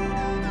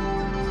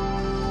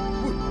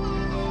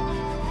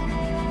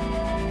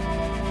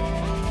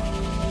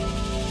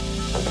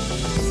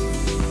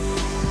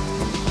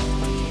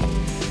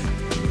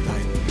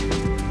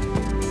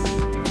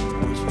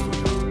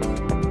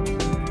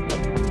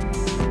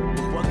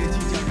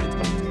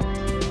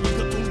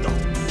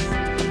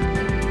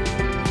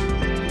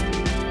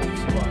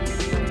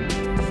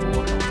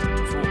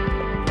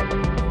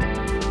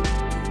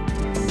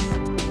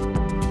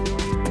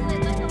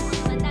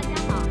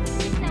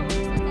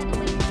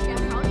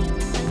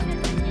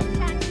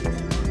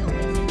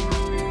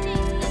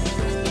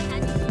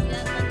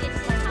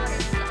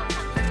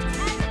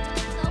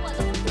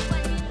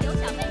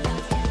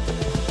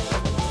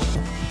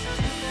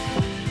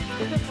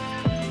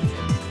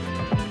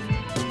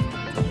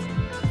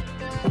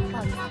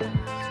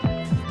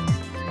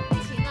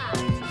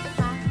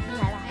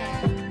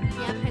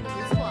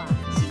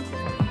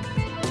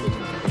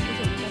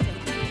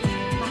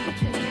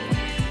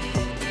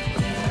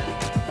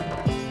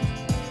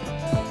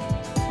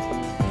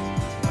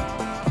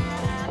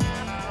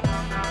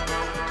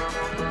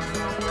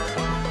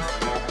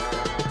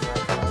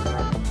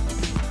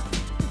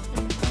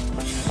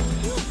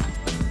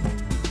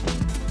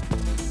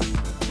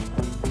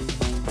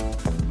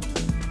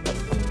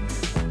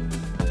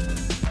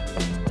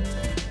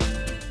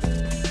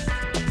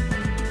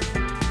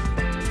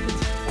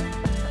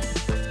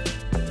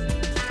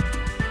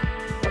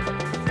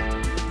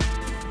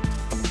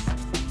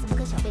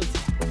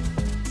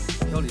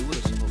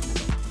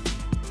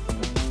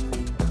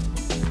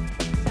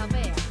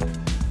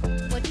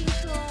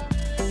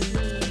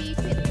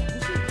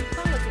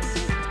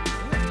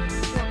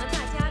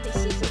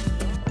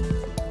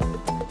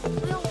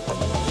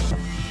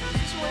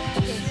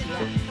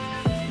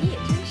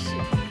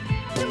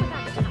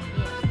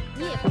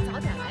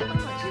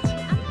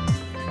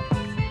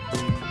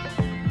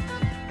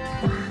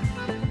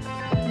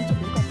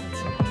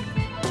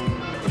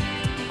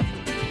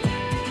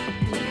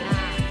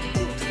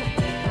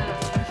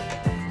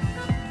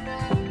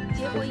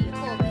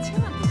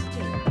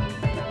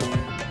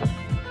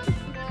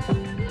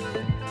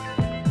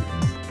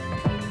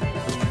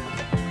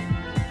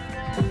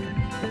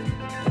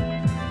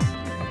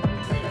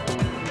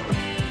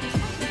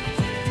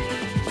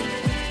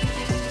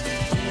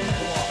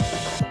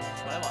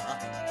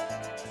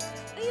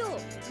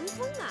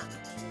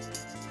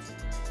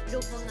陆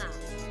峰啊，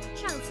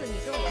上次你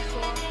跟我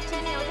说今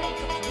天要带一个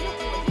朋友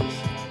给我认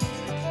识。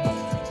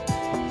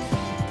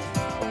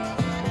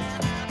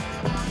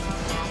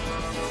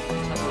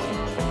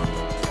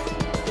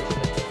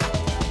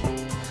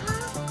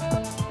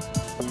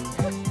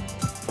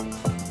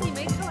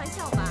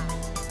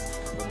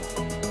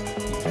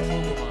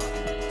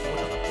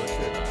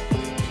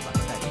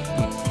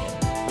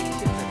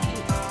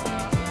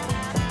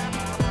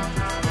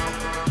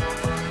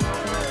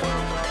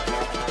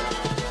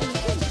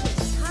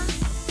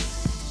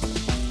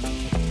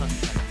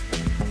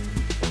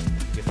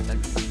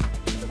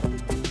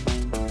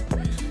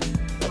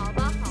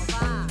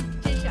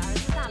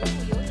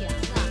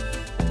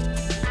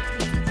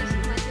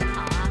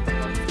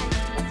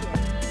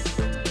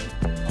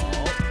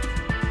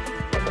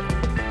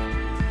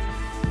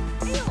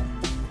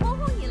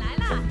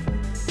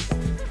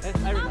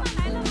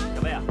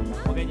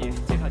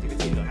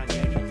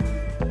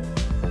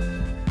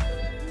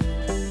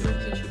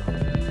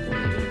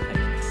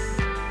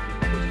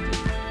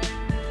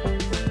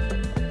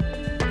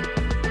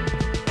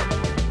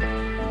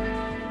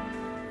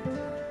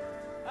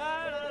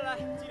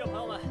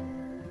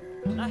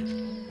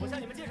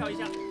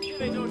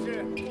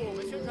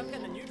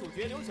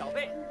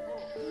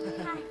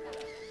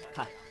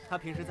 她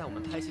平时在我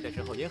们拍戏的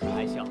时候也很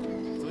爱笑，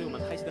所以我们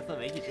拍戏的氛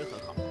围一直很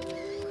好。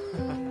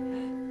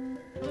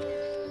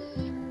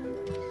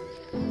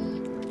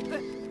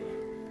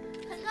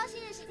很高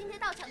兴认识今天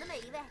到场的每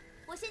一位，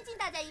我先敬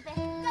大家一杯，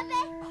干杯！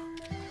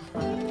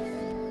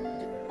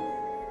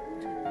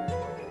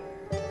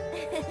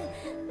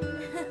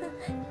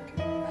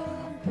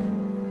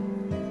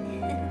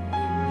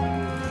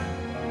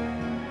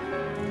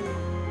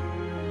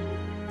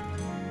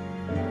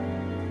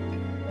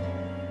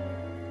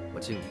我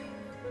敬你。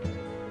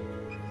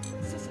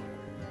 谢谢。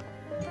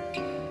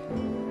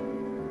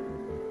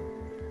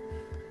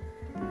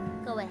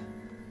各位，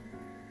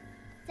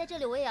在这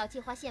里我也要借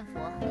花献佛，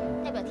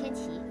代表天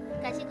齐，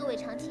感谢各位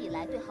长期以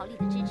来对豪丽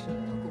的支持和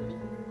鼓励。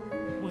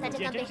穆总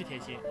监真是贴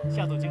心，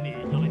夏总经理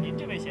有了您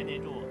这位贤内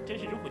助，真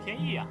是如虎添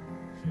翼啊！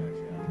是啊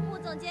是啊。穆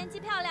总监既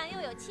漂亮又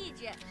有气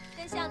质，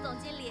跟向总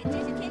经理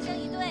真是天生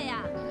一对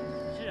呀！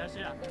是啊是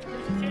啊，真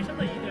是天生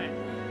的一对。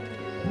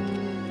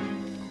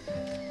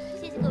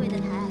谢谢各位的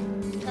抬爱，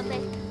干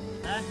杯！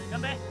来，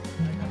干杯！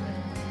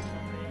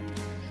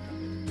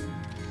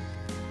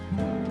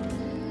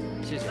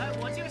 谢谢。来，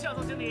我敬向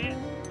总经理。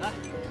来，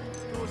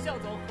祝向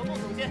总和孟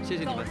总监早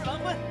日完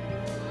婚。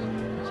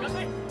干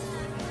杯！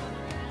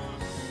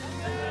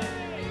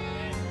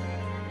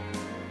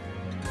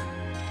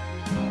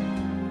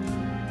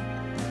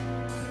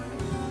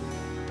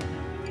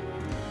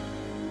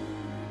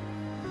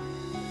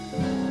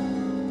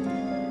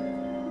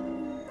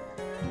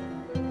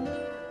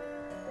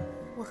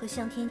我和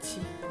向天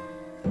齐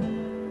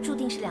注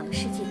定是两个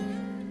世界的人，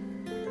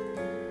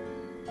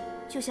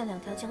就像两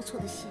条交错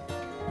的线。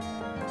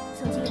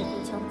 曾经有过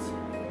交集，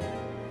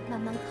慢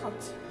慢靠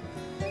近，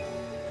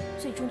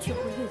最终却会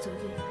越走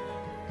越远。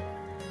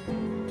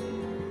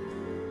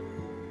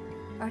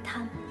而他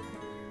们，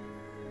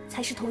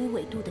才是同一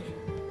纬度的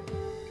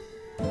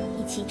人，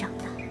一起长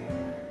大，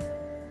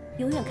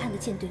永远看得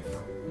见对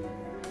方，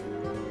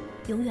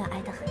永远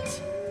挨得很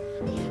近。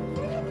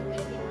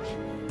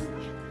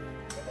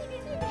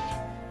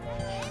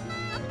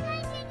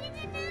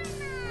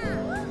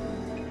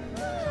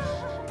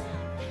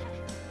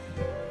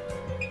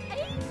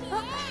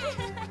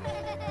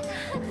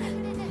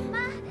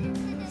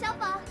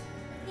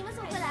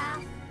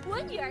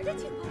女儿的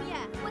庆功宴，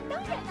我当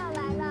然要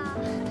来了。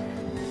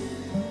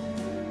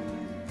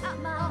啊，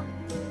妈，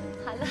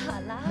好了好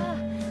了，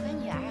乖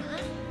女儿啊，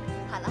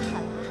好了好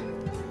了。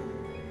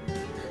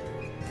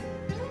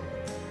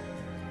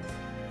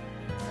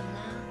怎么了？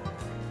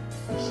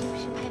是不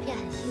是拍片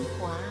很辛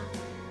苦啊？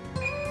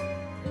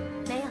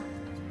没有，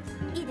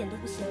一点都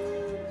不辛苦。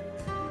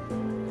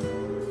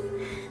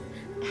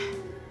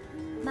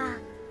妈，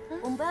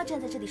我们不要站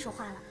在这里说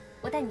话了，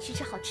我带你去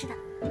吃好吃的。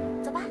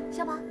走吧，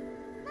小宝。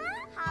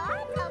 好啊，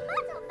走吧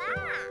走吧。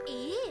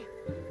咦，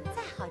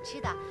再好吃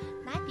的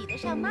哪比得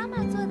上妈妈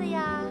做的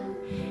呀？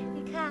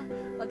你看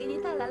我给你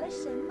带来了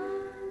什么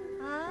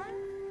啊？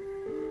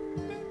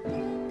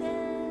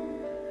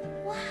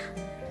哇，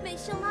美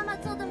秀妈妈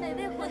做的美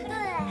味馄饨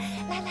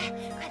哎！来来，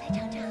快来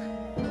尝尝。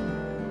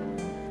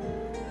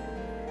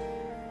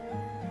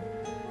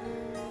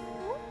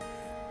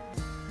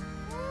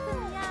怎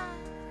么样？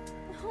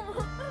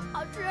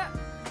好吃，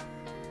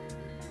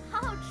好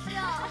好吃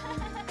啊！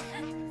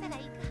再来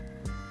一个。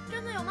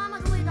 真的有妈妈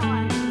的味道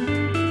哎！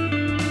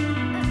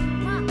哎，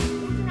妈，我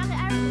去拿给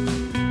艾瑞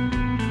克。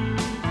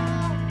来，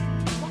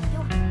给我。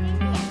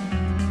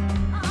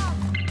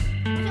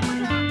我先回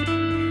去了。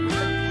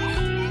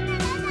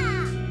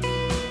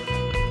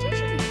真是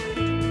厉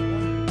害。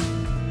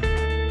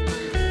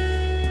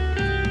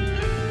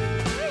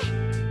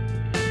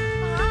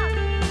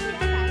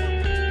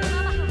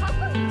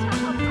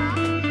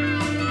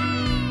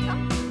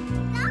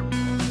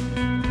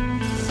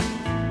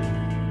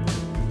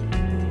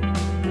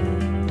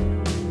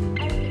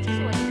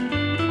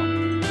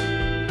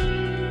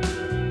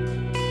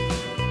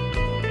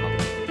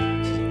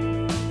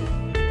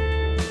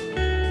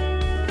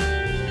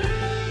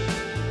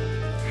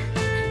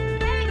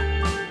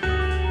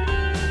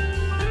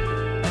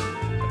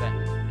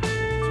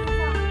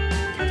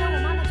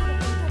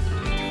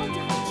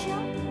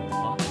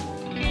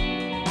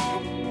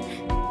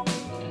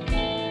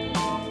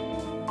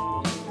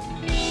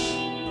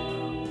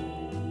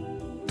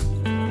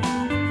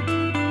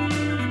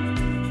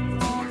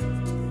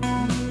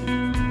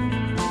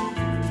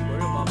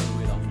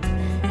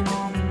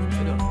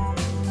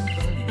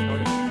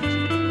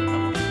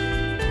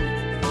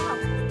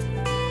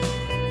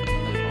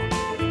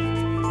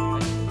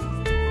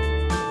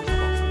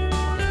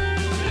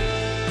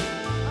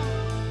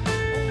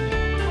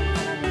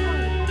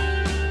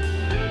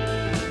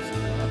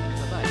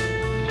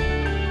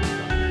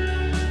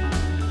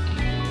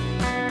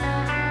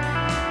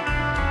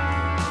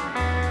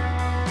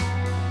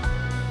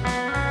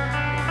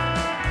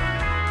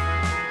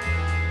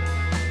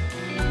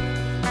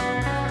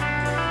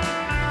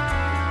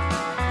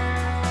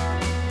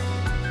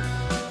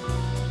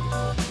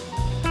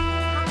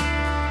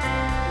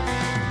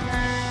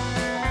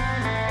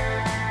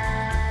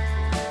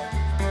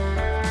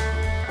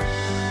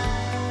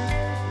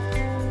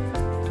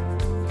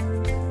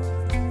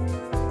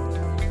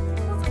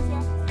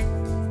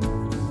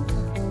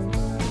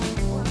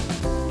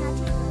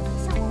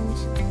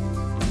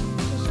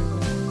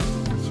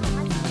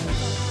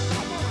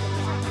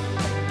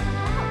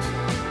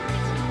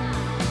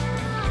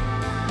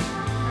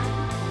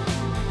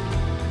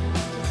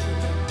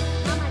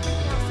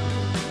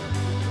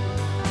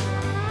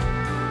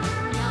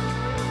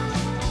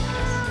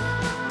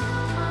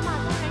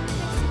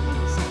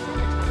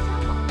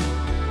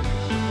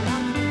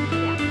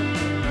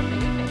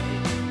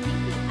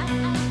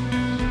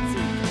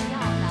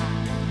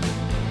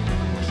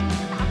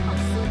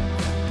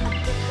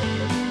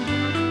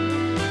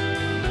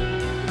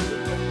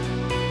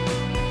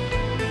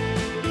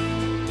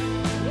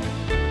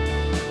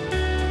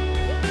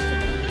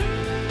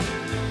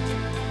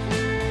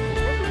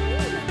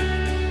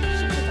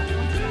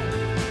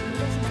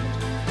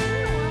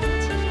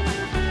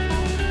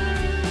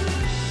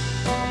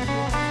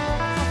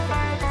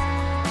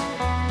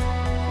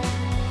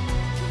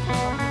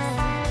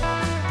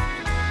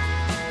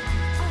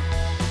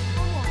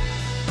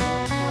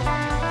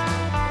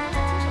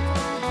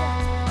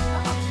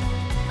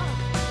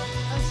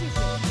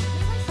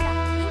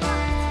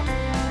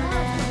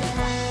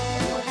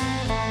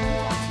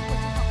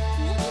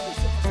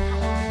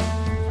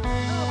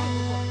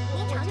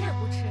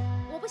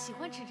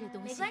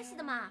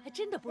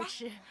真的不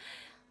吃。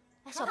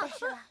小贝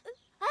吃了。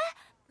哎，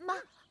妈，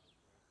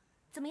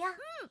怎么样？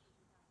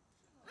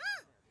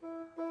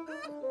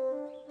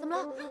怎么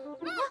了？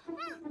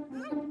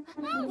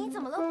你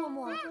怎么了，伯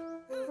母？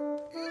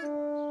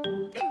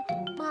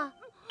妈，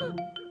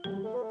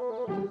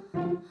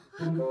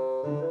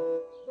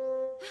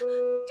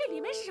这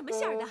里面是什么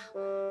馅儿的？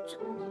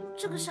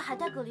这个是海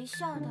带蛤蜊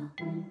馅儿的。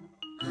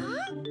啊，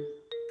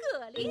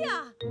蛤蜊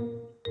呀！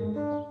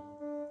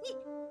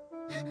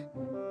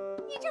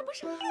你这不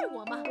是害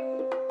我吗？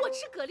我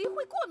吃蛤蜊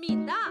会过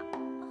敏的。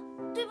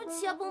对不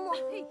起啊，伯母，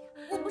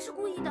我不是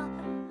故意的，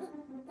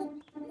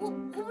我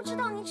不知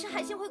道你吃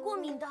海鲜会过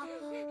敏的。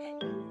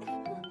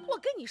我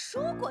跟你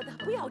说过的，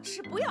不要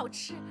吃，不要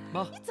吃。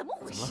妈，你怎么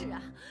回事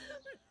啊？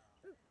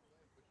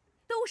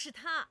都是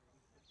他，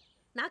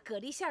拿蛤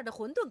蜊馅的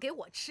馄饨给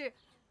我吃，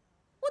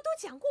我都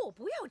讲过我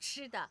不要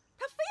吃的，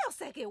他非要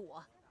塞给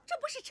我，这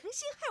不是诚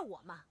心害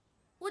我吗？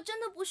我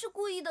真的不是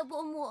故意的，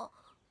伯母。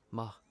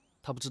妈，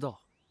他不知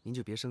道，您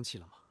就别生气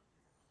了嘛。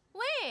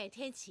喂，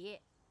天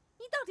琪，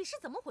你到底是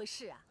怎么回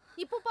事啊？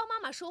你不帮妈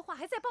妈说话，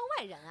还在帮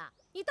外人啊？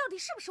你到底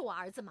是不是我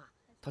儿子嘛？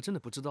他真的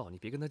不知道，你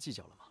别跟他计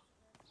较了嘛。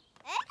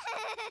哎，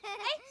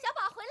小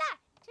宝回来，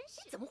真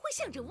是怎么会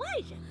向着外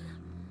人呢？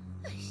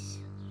哎呀，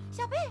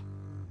小贝，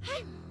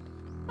哎，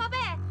宝贝，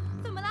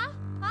怎么了？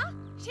啊，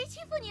谁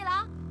欺负你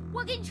了？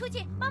我给你出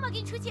气，妈妈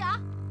给你出气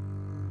啊！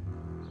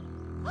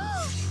哦，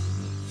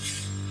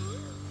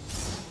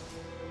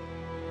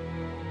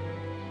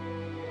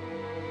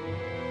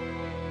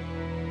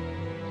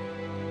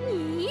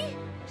你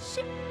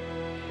是？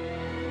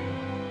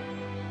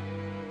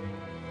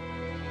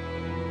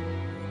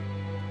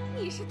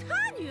你是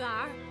他女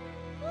儿？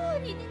哦，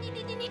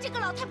你这个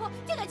老太婆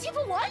竟敢欺负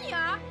我女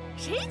儿！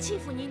谁欺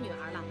负你女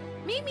儿了？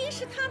明明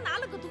是他拿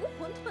了个毒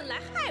馄饨来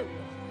害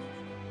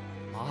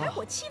我，还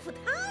我欺负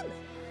他呢！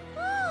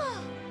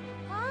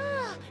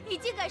你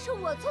竟敢说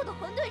我做的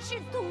馄饨是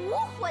毒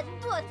馄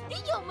饨，你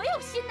有没有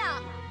心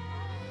呐？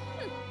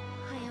哼！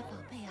哎呀，宝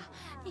贝啊，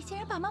你竟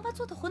然把妈妈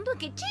做的馄饨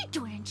给这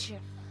种人吃，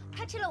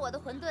他吃了我的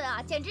馄饨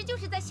啊，简直就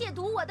是在亵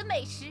渎我的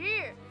美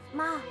食！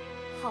妈，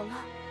好了，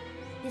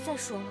别再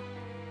说了，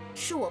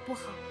是我不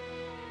好，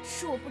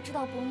是我不知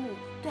道伯母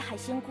对海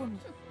鲜过敏。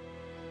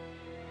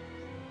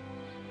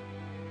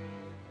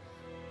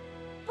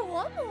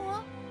伯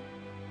母？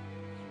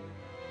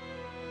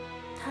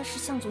她是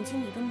向总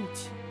经理的母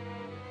亲。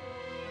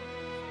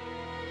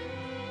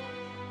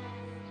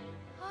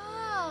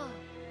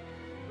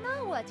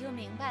那我就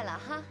明白了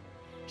哈，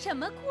什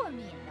么过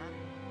敏呢？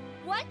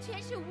完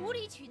全是无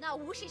理取闹、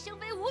无事生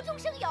非、无中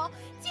生有、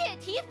借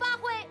题发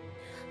挥。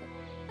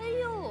哎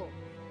呦，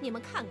你们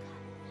看看，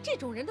这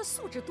种人的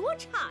素质多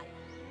差呀！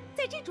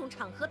在这种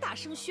场合大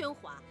声喧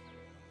哗，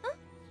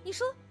你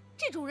说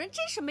这种人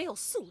真是没有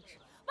素质。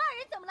骂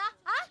人怎么了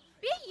啊？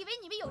别以为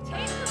你们有钱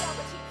人就了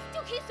不起，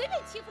就可以随便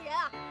欺负人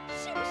啊，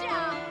是不是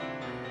啊？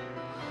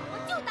我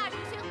就大声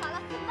喧哗了，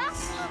怎么了？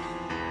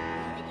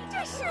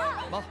这是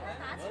妈，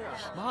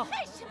妈，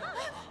干什么？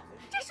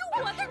这是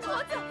我的镯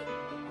子，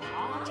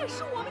这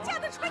是我们家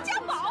的传家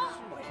宝。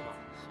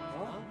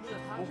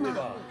不会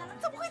吧？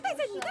怎么会戴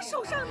在你的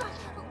手上呢？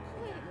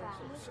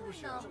是不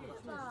是啊？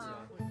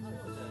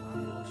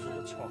是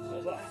个巧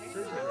合吧？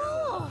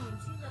哦，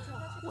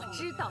我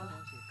知道了。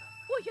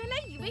我原来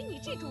以为你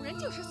这种人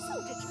就是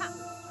素质差，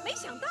没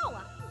想到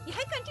啊，你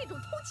还干这种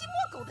偷鸡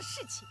摸狗的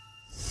事情。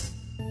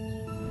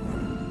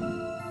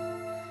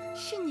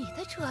是你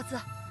的镯子。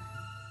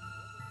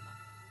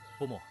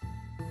伯母，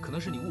可能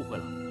是你误会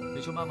了，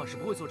美秀妈妈是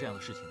不会做这样的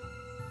事情的。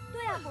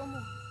对啊，伯母，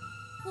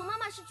我妈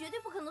妈是绝对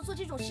不可能做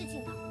这种事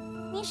情的，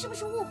您是不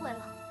是误会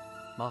了？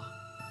妈，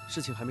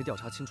事情还没调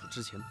查清楚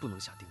之前，不能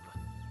下定论。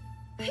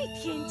嘿，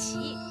天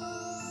琪，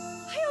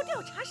还要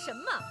调查什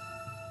么？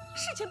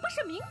事情不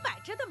是明摆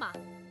着的吗？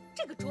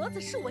这个镯子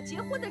是我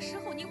结婚的时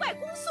候你外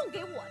公送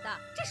给我的，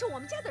这是我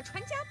们家的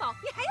传家宝，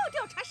你还要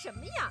调查什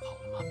么呀？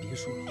好了，妈，别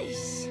说了。哎呀，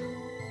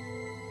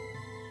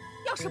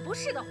要是不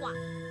是的话，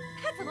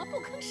他怎么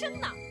不吭声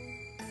呢？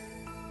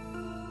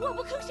我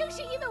不吭声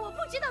是因为我不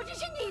知道这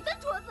是你的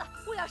镯子，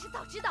我要是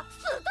早知道，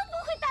死都不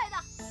会戴的。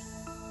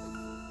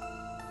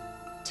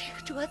这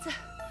个镯子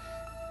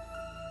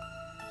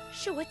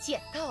是我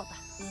捡到的。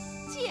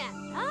捡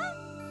的？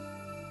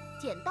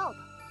捡到的。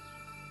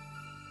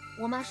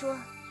我妈说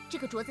这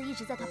个镯子一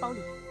直在她包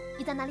里，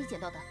你在哪里捡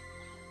到的？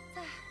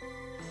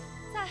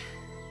在。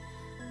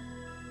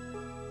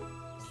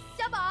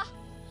小宝，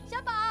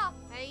小宝，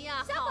哎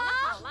呀，小宝，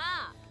好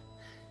了，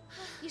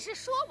你是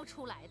说不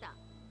出来的，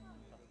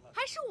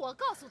还是我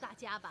告诉大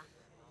家吧。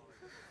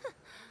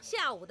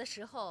下午的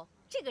时候，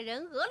这个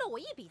人讹了我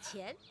一笔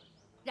钱，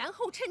然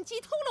后趁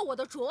机偷了我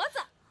的镯子。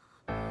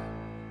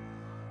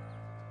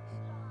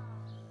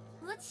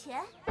讹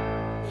钱？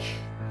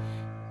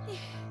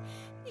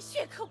你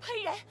血口喷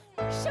人，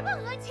什么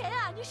讹钱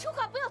啊？你说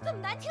话不要这么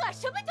难听啊！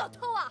什么叫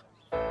偷啊？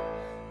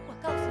我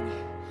告诉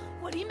你，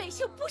我林美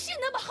秀不是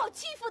那么好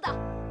欺负的。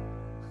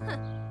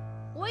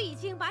哼，我已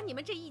经把你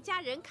们这一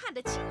家人看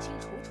得清清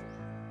楚楚了。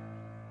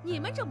你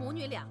们这母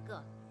女两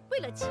个，为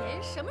了钱，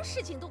什么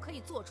事情都可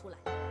以做出来。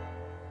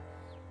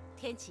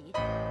天琪，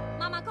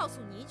妈妈告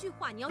诉你一句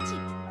话，你要记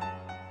住：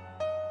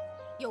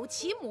有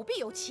其母必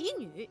有其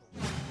女。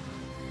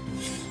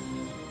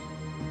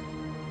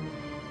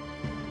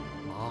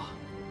妈，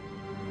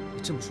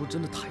你这么说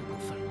真的太过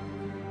分了。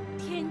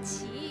天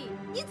琪，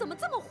你怎么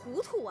这么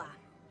糊涂啊？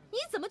你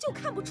怎么就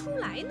看不出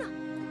来呢？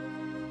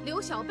刘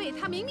小贝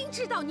他明明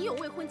知道你有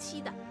未婚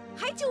妻的，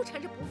还纠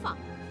缠着不放。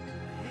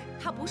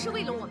他不是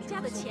为了我们家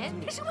的钱，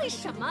他是为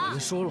什么？别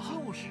说了。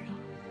就是啊，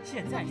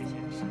现在这些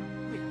人傻，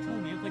为了出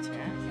名和钱，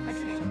还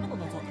真是什么都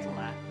能做得出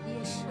来。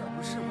也是，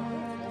不是吗？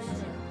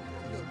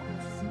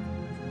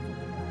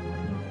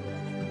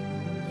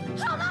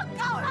好了，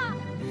够了！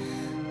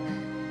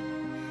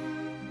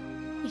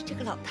你这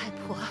个老太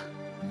婆，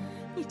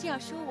你这样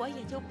说我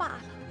也就罢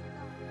了，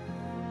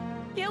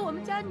连我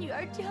们家女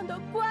儿这样的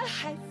乖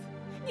孩子，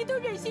你都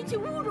忍心去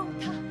侮辱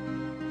她，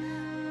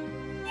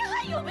你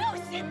还有没有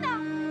心呢？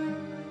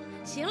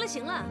行了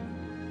行了，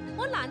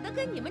我懒得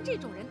跟你们这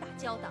种人打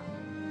交道。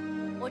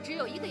我只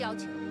有一个要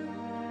求，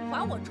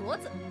还我镯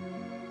子，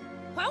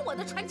还我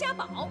的传家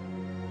宝，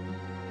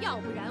要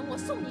不然我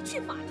送你去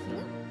法庭。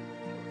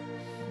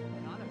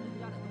拿了人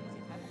家的东西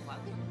还不还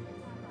给你？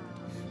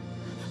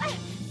哎，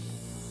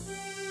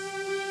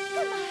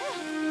干嘛呀？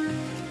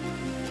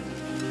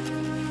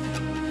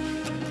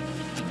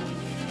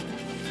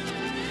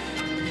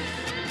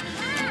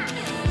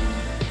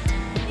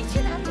你去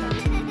哪里啊？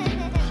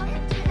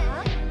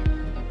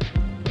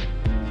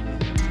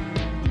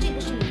这个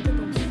是您的东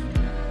西，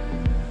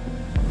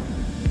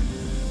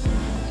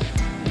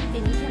给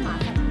您添麻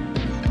烦了。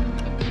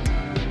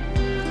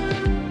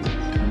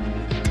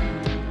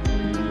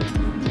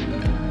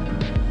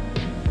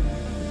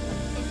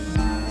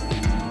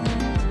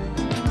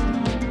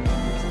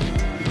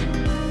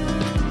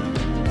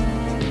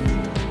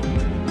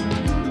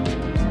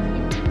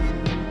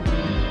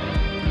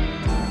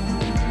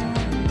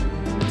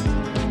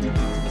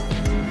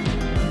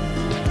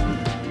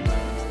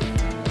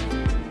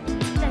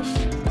但是，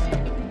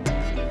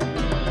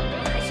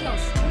我还是要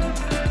说，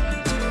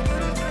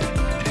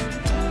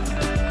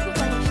不管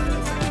你是怎么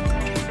想的，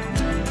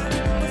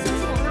我相信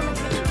我妈妈绝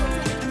对没有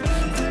做这种事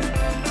情。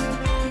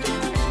这一定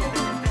是有可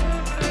能的。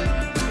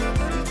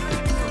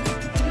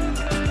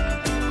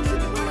我是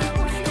不会为后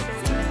续有的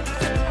罪而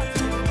受到惩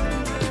罚。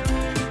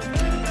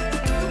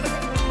如果在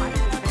这个华人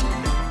的社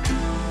会，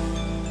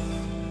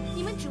你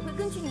们只会根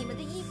据你们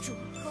的衣着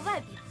和外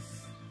表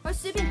而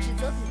随便指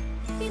责别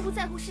人，并不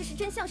在乎事实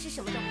真相是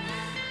什么的话，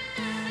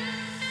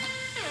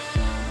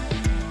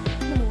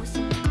那么我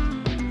想，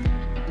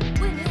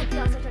我也没有必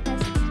要在这儿待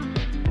下去。妈，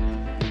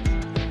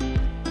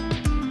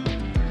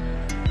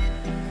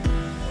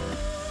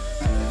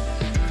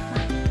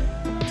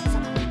小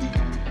宝，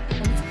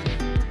我们走。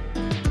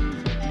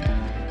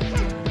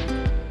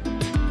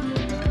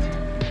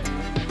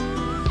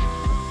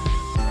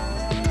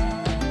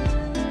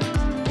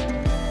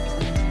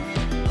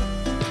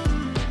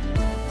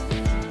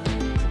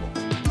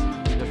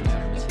要是没有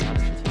什么其他的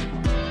事情，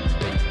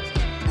我也想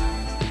想。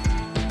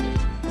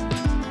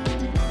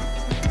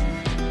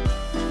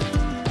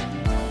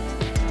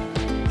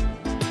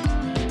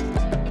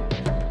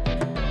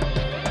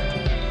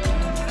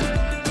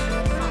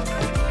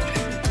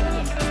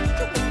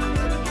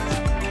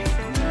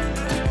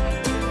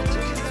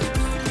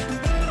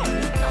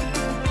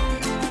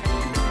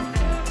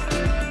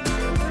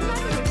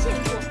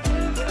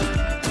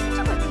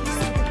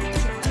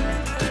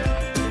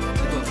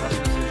尽管发生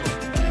了些状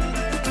况，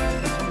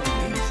他们也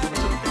没你说的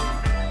这么大，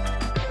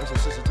而且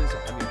事实真相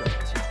还没有调查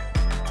清楚。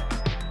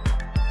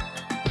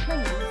那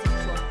你的意思是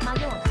说，妈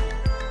冤枉他？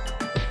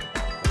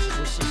我是说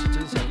事实真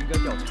相应该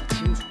调查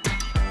清楚。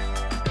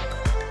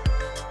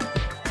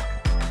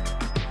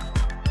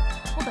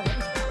我本来不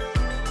想说，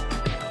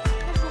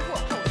但是如果我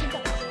怕我现在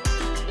不说，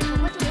你很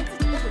快就连自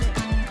己都不认识。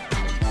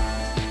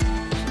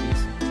什么意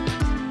思？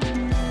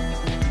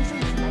你说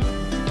你去买礼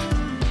物，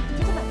结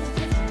果买对了天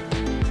才，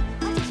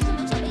而且是跟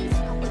刘小贝一起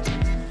到会场。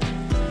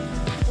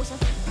我想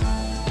请问，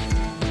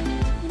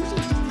你们这一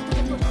整天都在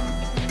做什么？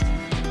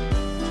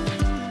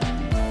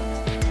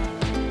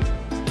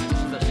这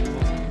是在什么？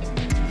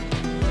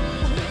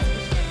我没有资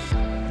格说，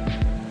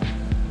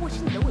我是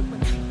你的未婚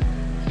妻，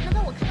难道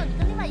我看到你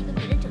跟另外一个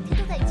女人整天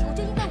都在一起，我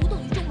就应该无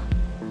动于衷吗？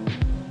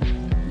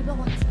你不要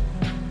忘记，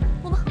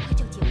我们很快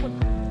就要结婚了。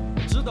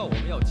我知道我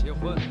们要结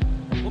婚，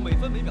我每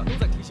分每秒都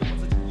在提醒我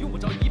自己，用不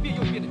着一遍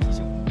又一遍的提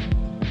醒我。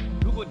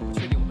如果你不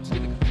确定我们之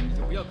间的感情，你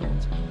就不要跟我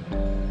结婚。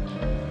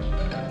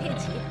天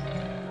琪，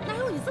哪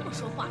有你这么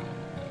说话的？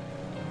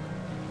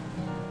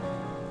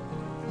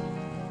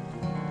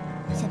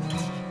夏天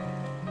琪，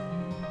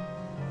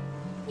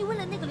你为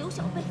了那个刘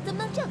小贝，怎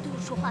么能这样对我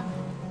说话呢？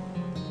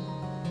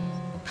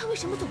他为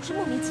什么总是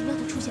莫名其妙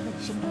地出现在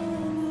你身边，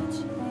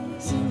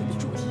吸引你的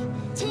注意，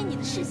牵引你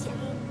的视线？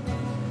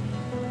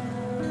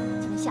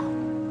今天下午，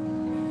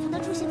从他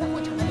出现在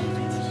会场的那一刻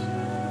起，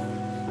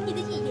你的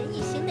一言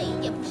一行哪一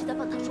点不是在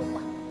帮他说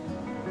话？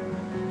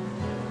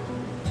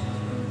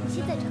你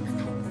现在这样的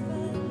态度，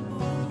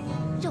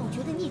让我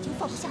觉得你已经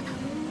放不下他了，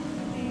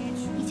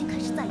已经经开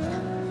始在意他，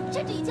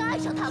甚至已经爱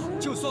上他了。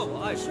就算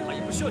我爱上他，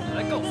也不需要你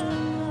来告诉我。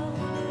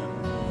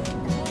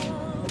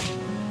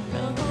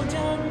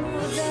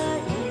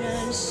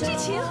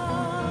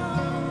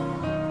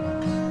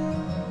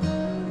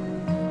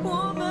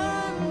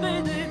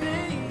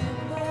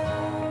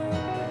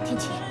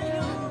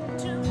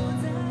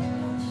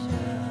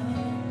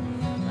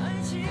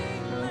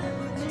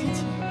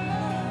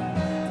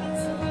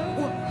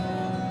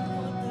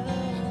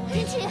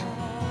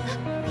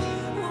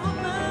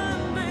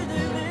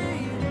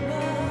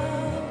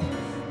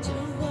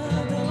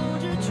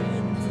 知情，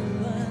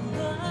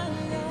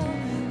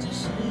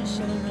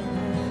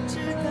天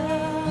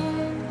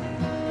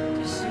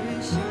琪，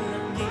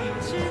天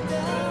琪，天琪，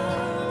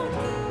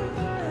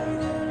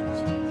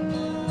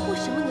为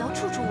什么你要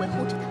处处维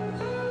护着他？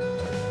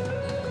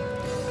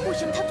为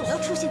什么他总要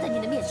出现在你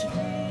的面前？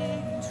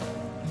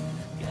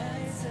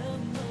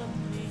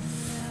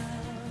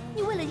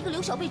你为了一个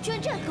刘小贝，居然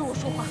这样跟我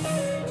说话？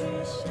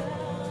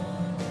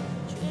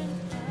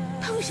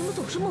他为什么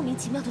总是莫名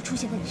其妙地出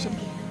现在你身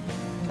边，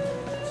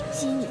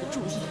吸引你的注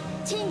意，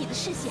牵引你的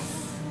视线？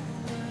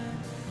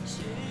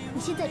你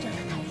现在这样的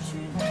态度，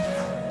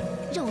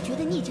让我觉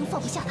得你已经放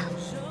不下他了，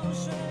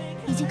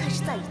已经开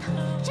始在意他，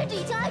甚至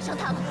已经爱上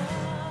他了。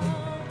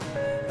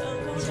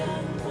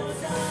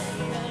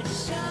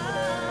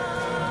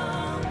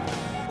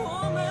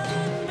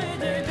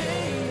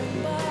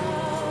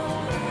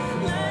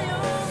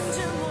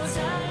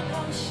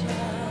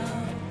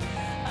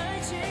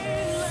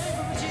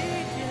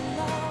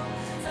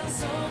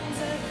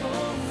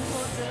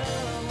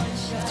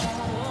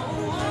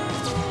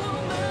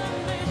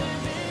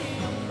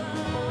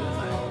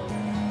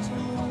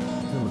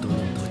 那么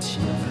多起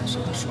眼反射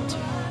的瞬间，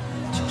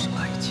就是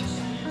爱情。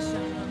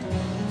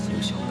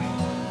刘小贝，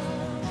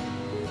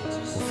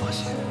我发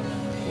现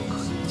我可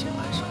能已经爱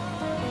上你。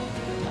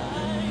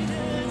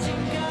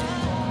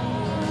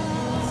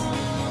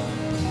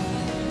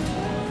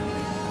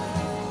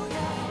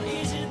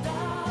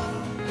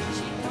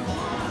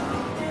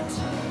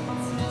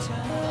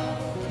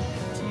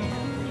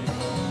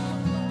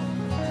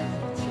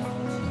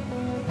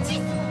气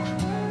死我了！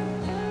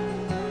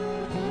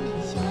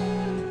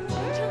人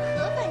称盒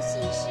饭西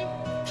施，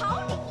桃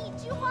李一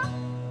枝花，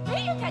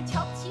没人敢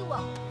瞧不起我。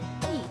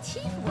你欺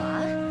负我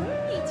啊？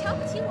你瞧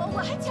不起我，我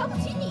还瞧不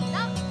起你呢。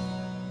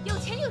有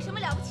钱有什么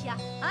了不起啊？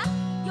啊，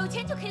有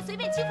钱就可以随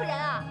便欺负人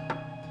啊？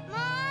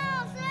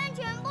妈，虽然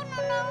钱不能当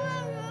饭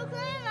吃，可以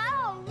买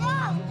好多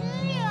好吃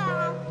的呀。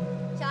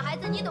小孩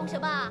子，你懂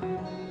什么啊？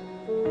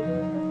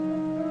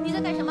你在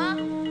干什么？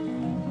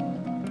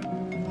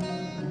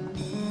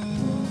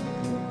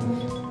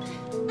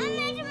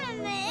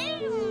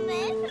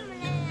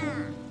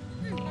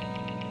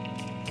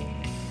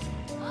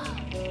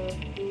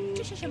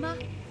 这是什么？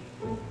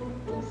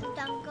这是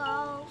蛋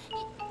糕。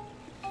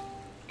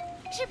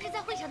你是不是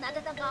在会上拿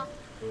的蛋糕？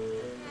是。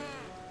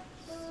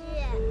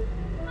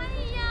哎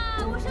呀，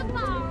我说宝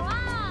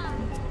啊，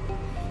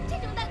这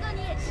种蛋糕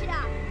你也吃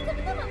啊？怎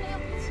么那么没有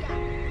骨气啊？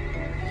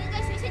你应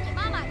该学学你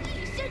妈妈，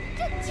一身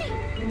正气，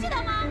知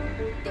道吗？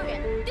丢人，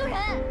丢人！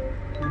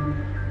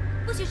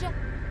不许吃！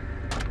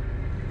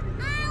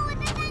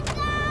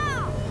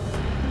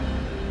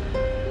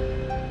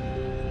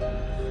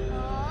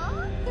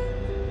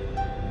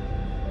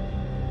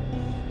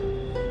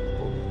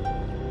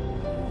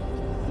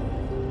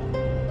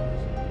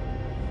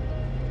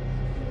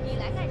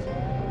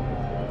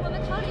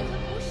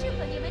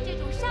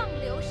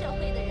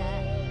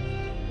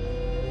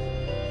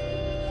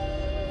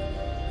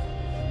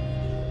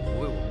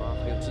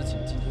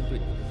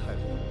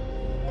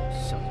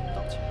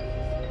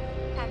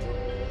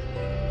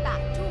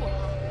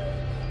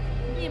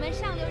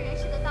 上流人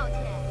士的道歉，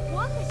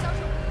我可消受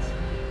不起。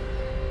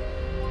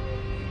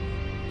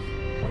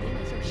我对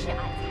美秀是爱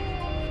才，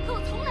可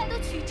我从来都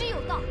取之有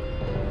道。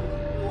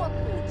我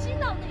不知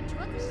道那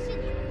镯子是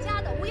你们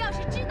家的，我要是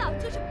知道，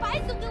就是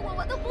白送给我，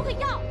我都不会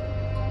要。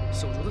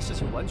手镯的事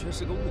情完全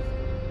是个误会，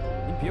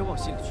您别往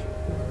心里去。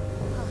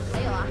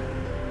还有啊，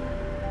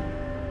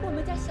我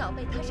们家小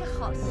贝他是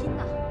好心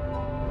呐，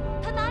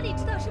他哪里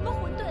知道什么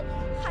馄饨、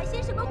海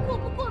鲜什么过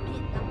不过敏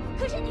呢？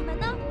可是你们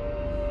呢？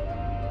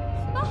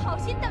 把好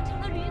心当成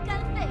了驴肝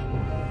肺。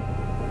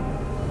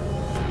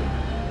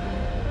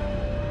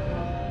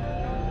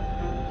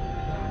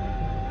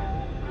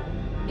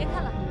别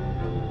看了，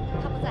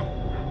他不在，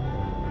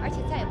而且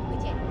再也不会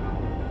见你。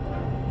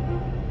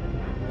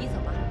你走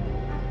吧。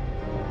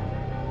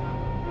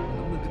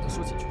能不能跟他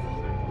说几句话？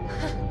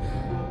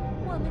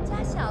我们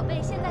家小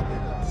贝现在可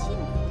幸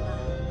福了，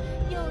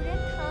有人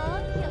疼，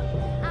有人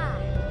爱。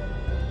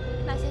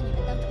哪像你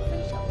们当初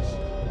分手的时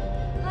候，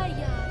哎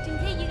呀，整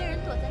天一个人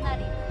躲在那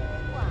里。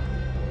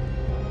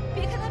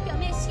 别看他表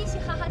面嘻嘻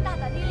哈哈、大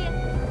大咧咧，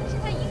可是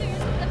他一个人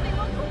躲在被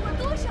窝哭过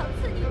多少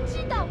次，你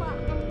知道吗？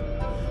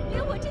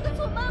连我这个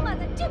做妈妈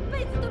的，这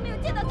辈子都没有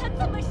见到他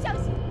这么伤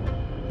心。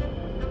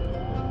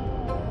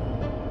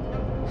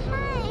嗨，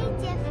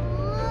姐夫！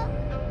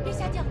别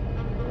瞎叫，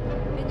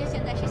人家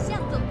现在是向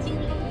总经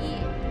理。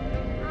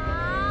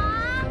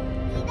啊，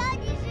你到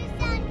底是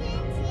向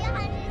天琪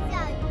还是小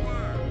鱼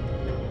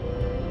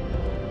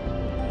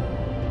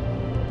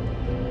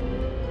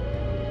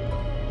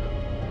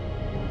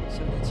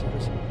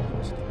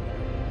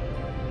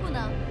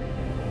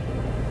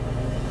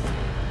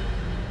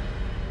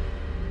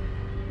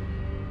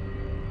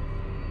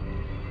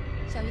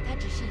小鱼它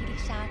只是一粒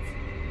沙子，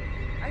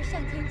而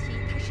向天琪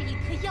它是一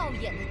颗耀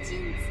眼的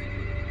金子。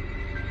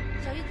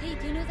小鱼可以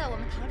停留在我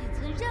们桃岭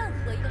村任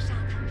何一个沙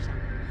滩上，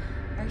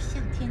而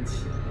向天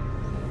琪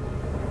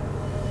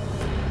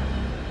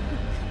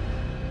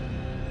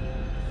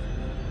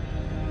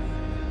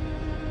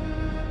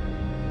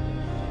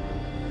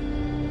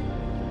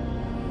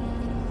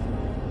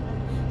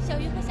小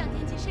鱼和向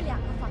天琪是两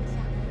个方向。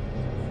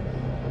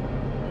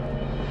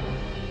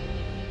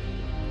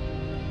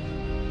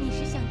你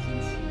是向天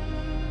琪，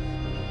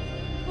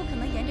不可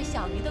能沿着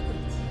小鱼的轨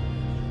迹。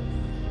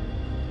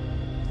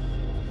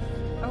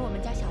而我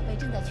们家小贝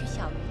正在去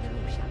小鱼的路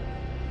上，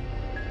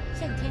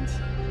向天琪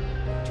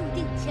注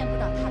定牵不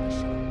到他的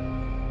手。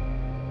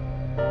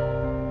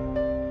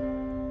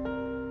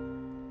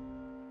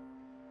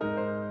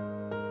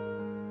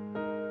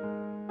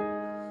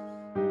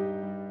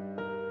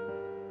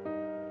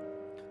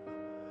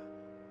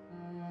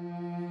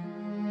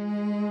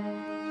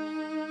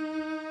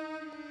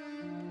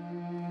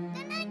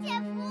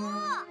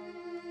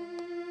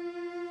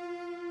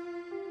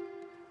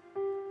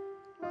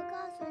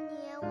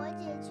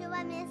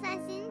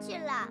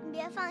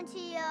别放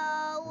弃哟，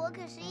我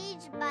可是一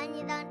直把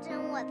你当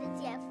成我的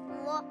姐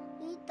夫，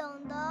你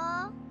懂的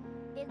哦，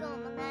别跟我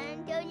们男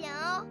人丢脸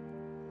哦，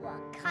我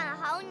看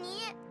好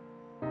你。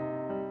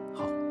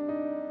好。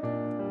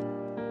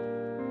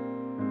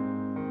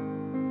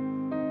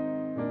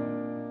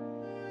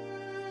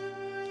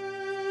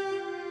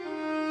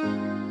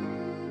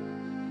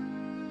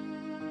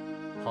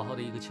好好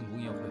的一个庆功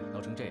宴会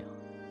闹成这样，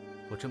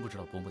我真不知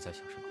道伯母在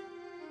想什么。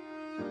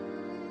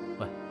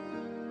喂，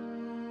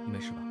你没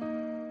事吧？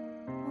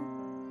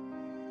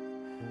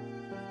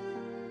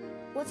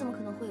我怎么可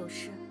能会有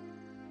事？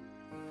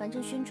反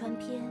正宣传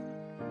片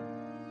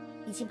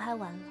已经拍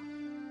完了，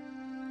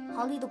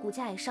豪利的股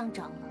价也上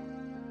涨了，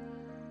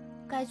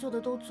该做的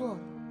都做了。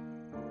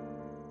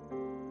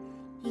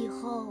以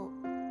后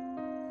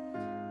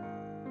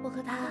我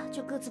和他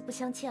就各自不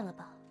相欠了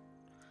吧？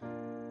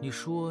你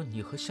说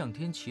你和向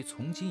天琪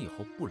从今以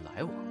后不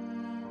来往，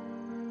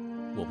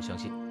我不相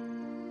信。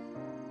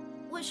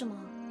为什么？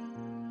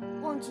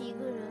忘记一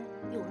个人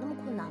有那么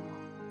困难吗？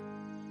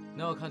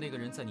那要看那个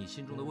人在你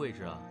心中的位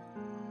置啊。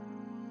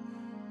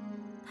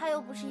他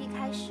又不是一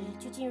开始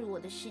就进入我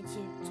的世界，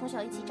从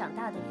小一起长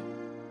大的人。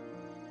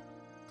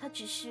他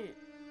只是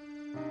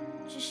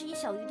以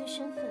小鱼的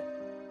身份，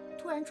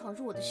突然闯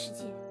入我的世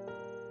界，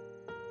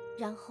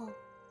然后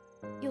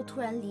又突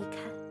然离开，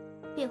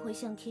变回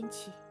向天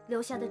琪，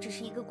留下的只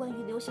是一个关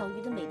于刘小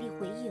鱼的美丽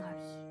回忆而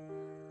已。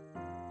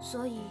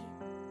所以，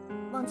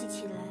忘记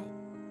起来，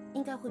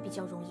应该会比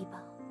较容易吧。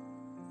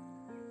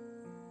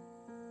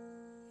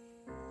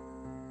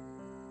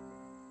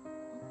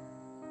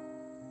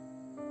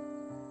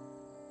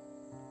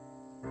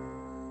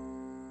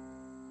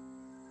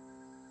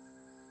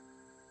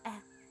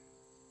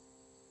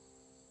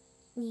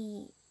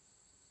你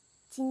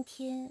今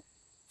天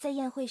在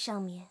宴会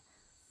上面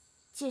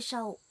介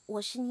绍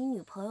我是你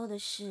女朋友的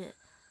事，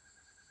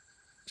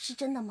是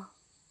真的吗？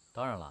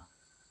当然了，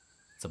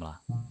怎么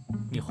了？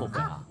你后悔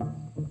啊？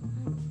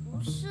不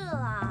是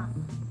啦，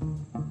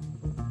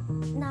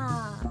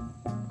那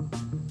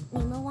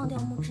你能忘掉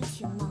穆之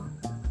情吗？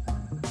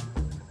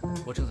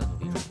我正在努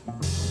力中。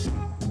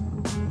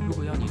如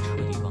果要你彻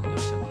底忘掉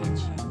向天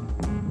琪，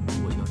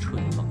我就要彻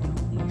底忘掉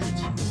穆之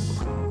情。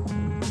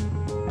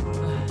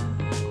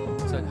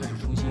再开始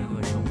重新一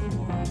段生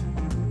活，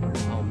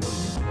怕我们都已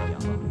经老掉牙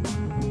了。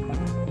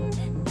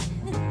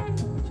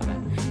小白，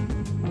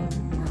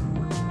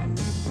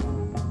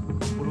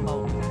不如把我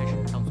们一开始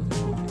当做作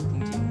品的终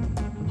结，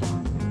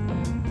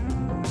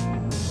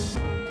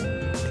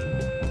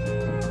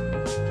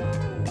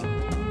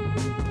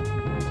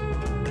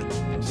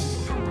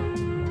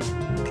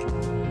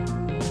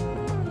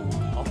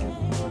好吗？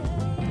好，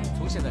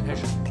从现在开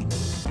始，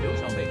刘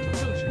小贝就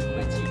正式成为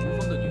季如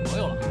风的女朋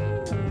友了。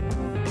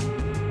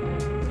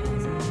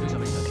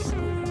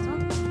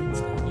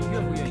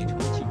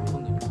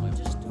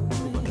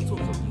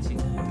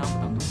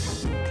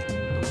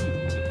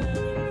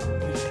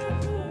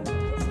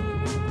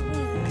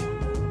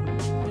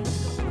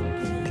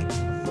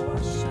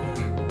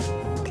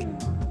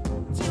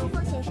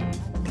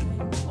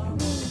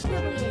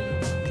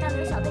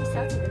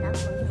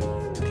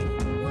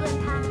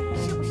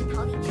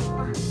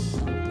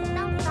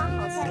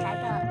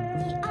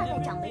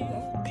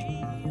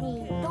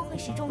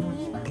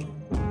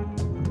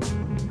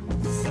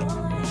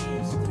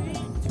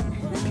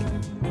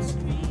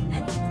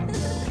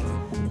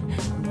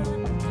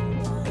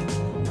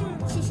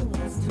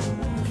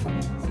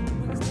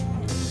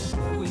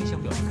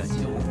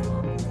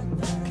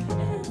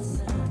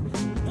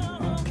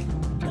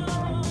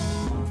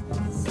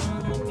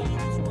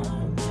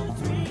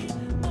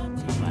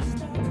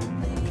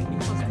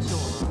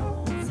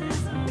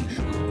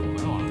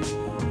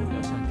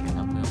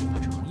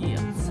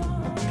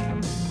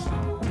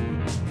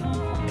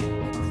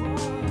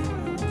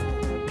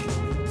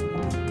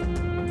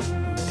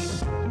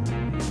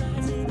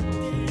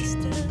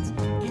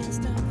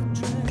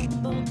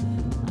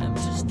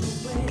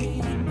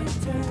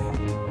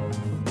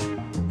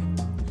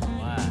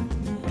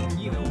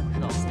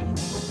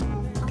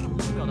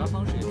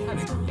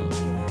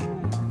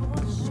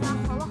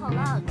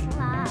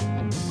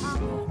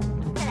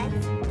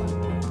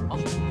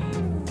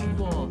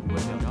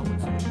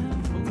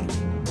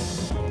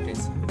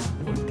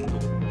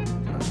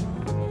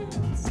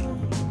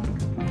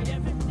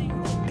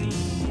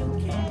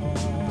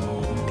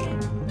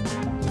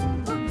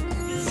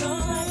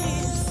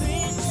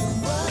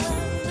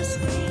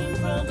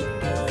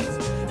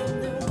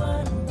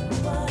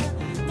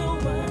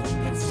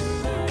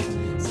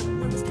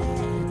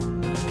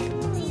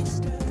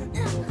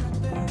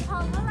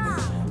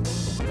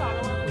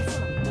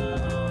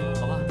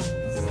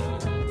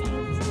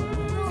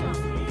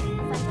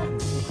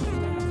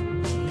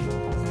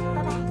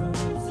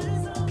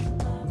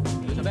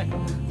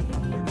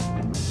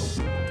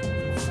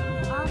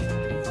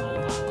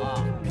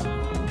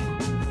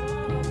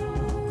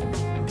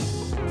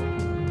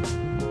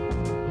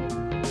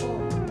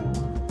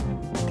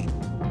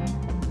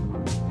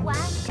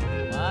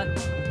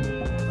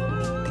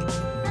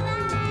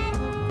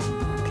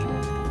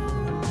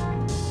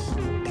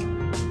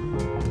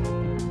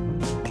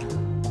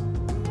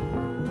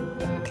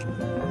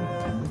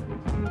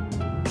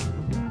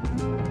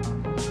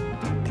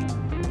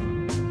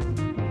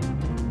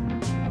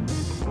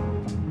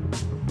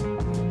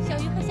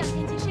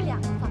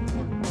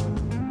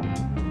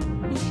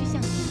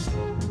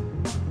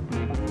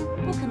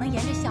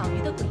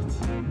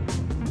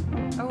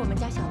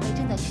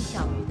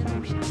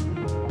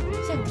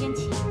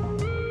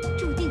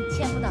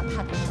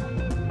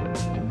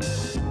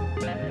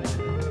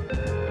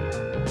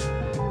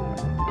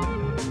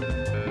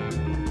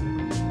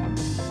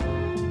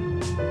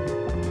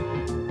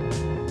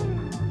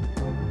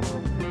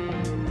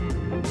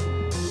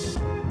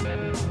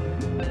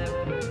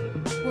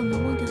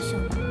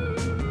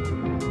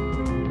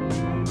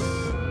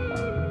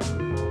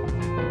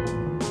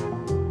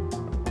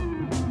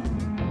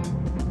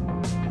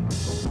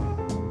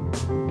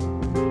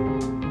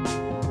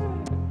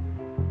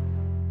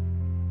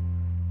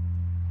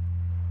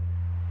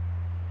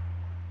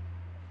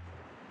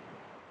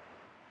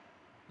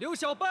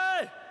小贝，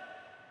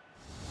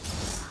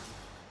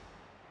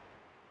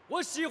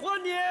我喜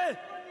欢你。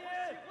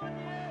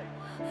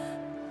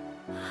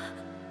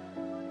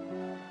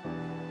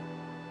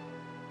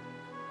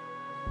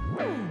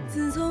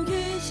自从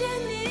遇见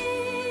你，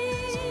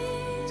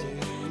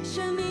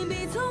生命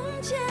比从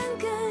前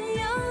更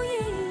有意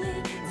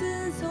义。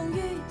自从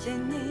遇见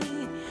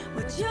你，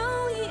我就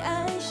已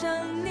爱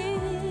上你。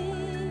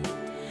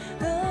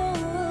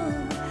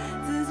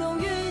自从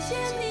遇见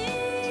你，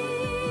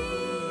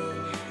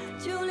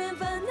就连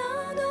烦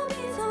恼都比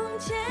从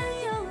前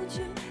有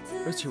趣。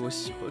而且我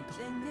喜欢到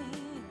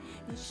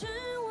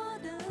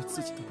我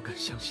自己都不敢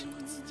相信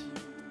我自己。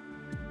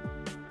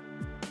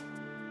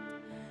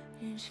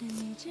认识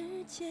你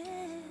之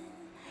前，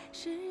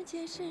世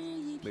界是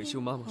一片美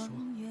秀妈妈说，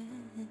荒原。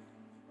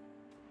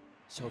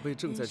小贝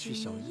正在去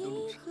小姨的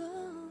路上，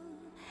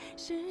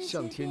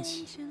向天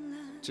起，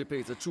这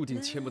辈子注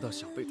定牵不到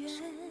小贝的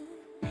手。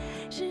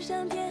是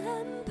上天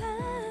安排，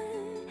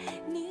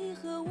你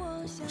和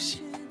我相识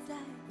在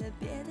了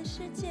别的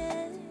世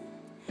界。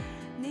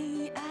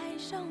你爱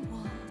上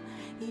我，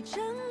已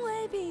成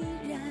为必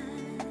然。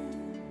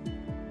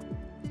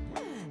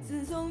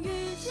自从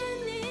遇见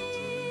你，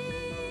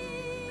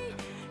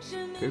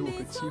生命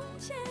比从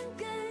前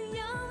更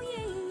有意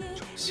义。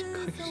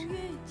自从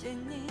遇见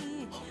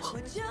你，我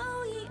就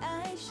已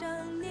爱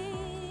上你。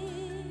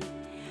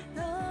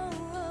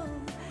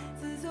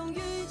自从遇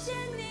见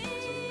你，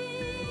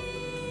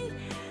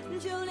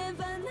就连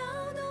烦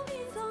恼都比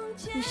从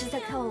前。你是在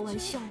开我玩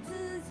笑吗？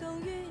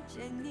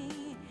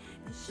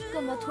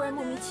干嘛突然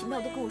莫名其妙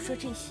的跟我说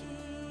这些？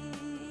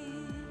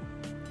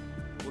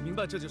我明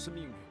白这就是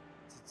命运，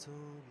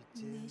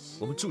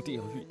我们注定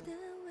要遇到，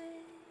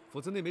否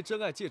则那枚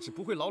真爱戒指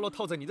不会牢牢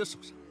套在你的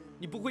手上，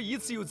你不会一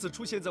次又一次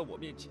出现在我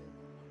面前。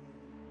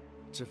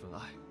这份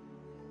爱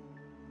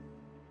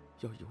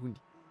要有你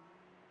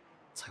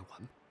才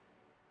完美。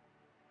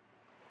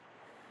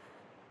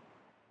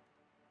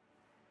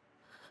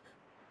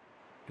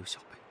刘小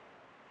贝，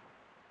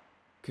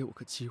给我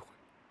个机会，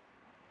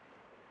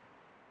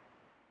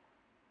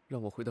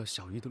让我回到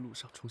小姨的路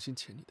上重新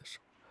牵你的手，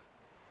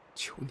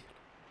求你了。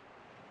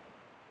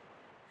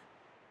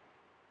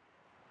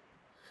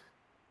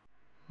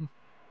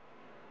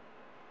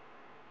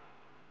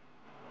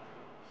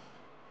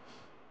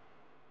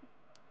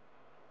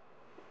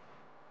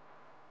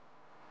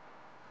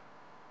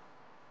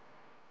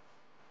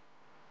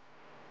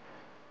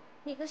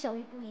你和小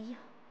鱼不一样，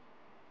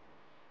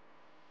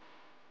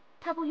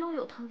他不拥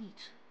有桃李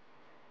村，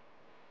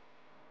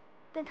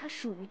但他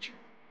属于这里。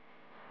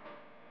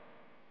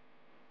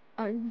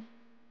而你，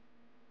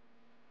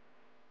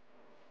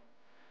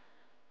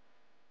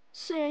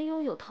虽然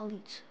拥有桃李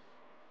村，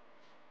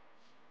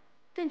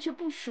但却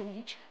不属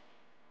于这里。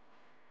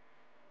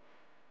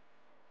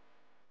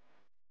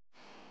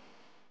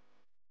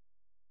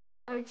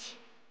而且，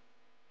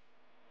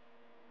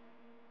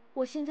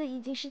我现在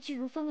已经是季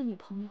如风的女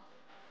朋友。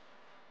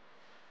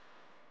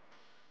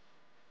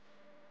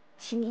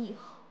请你以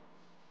后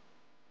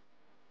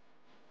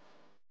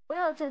不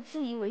要再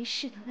自以为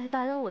是的来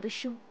打扰我的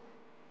生活。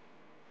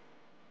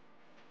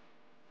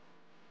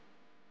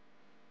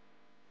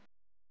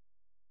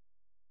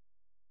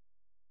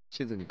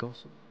现在你告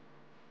诉我，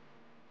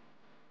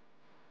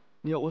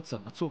你要我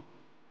怎么做，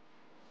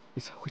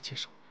你才会接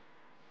受？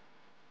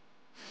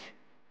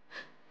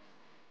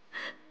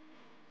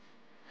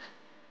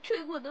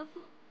吹过的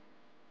风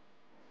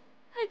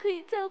还可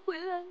以再回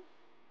来吗？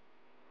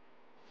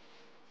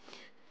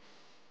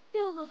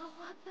掉落的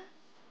花瓣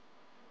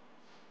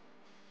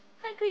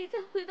还可以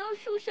再回到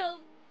树上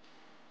吗？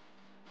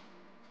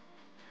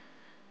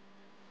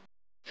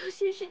有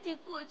些事情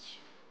过去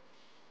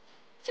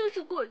就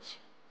是过去，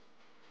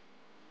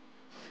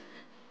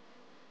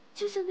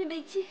就像那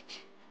枚戒指，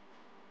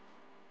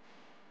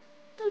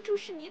当初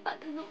是你把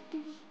它弄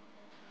丢了，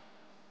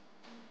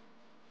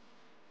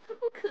它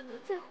不可能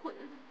再回来。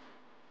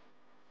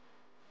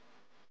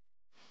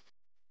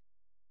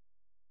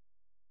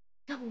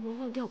让我们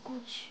忘掉过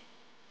去，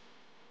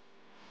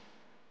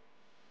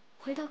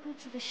回到各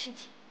自的世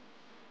界。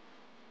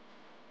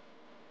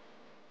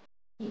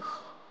以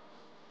后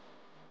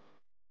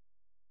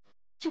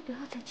就不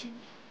要再见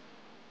面。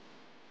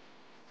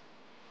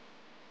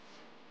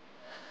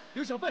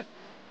刘小贝，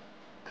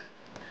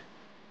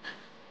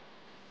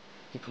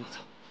你不能走，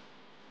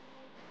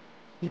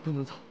你不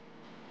能走。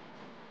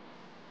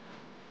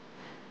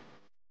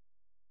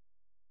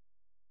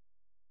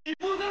你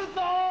不能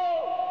走！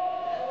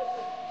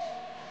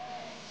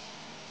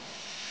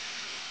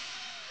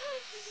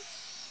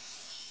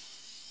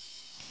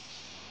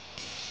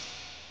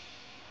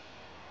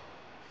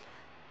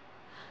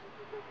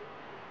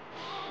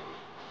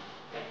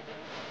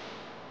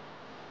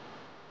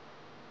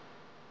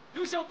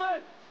刘小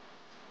贝，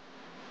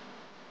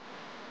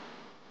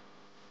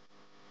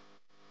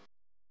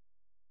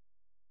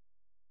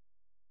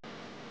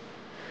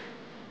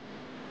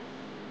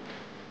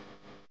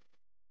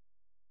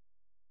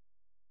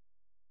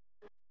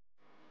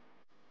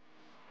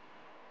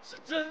是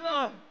真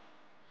爱。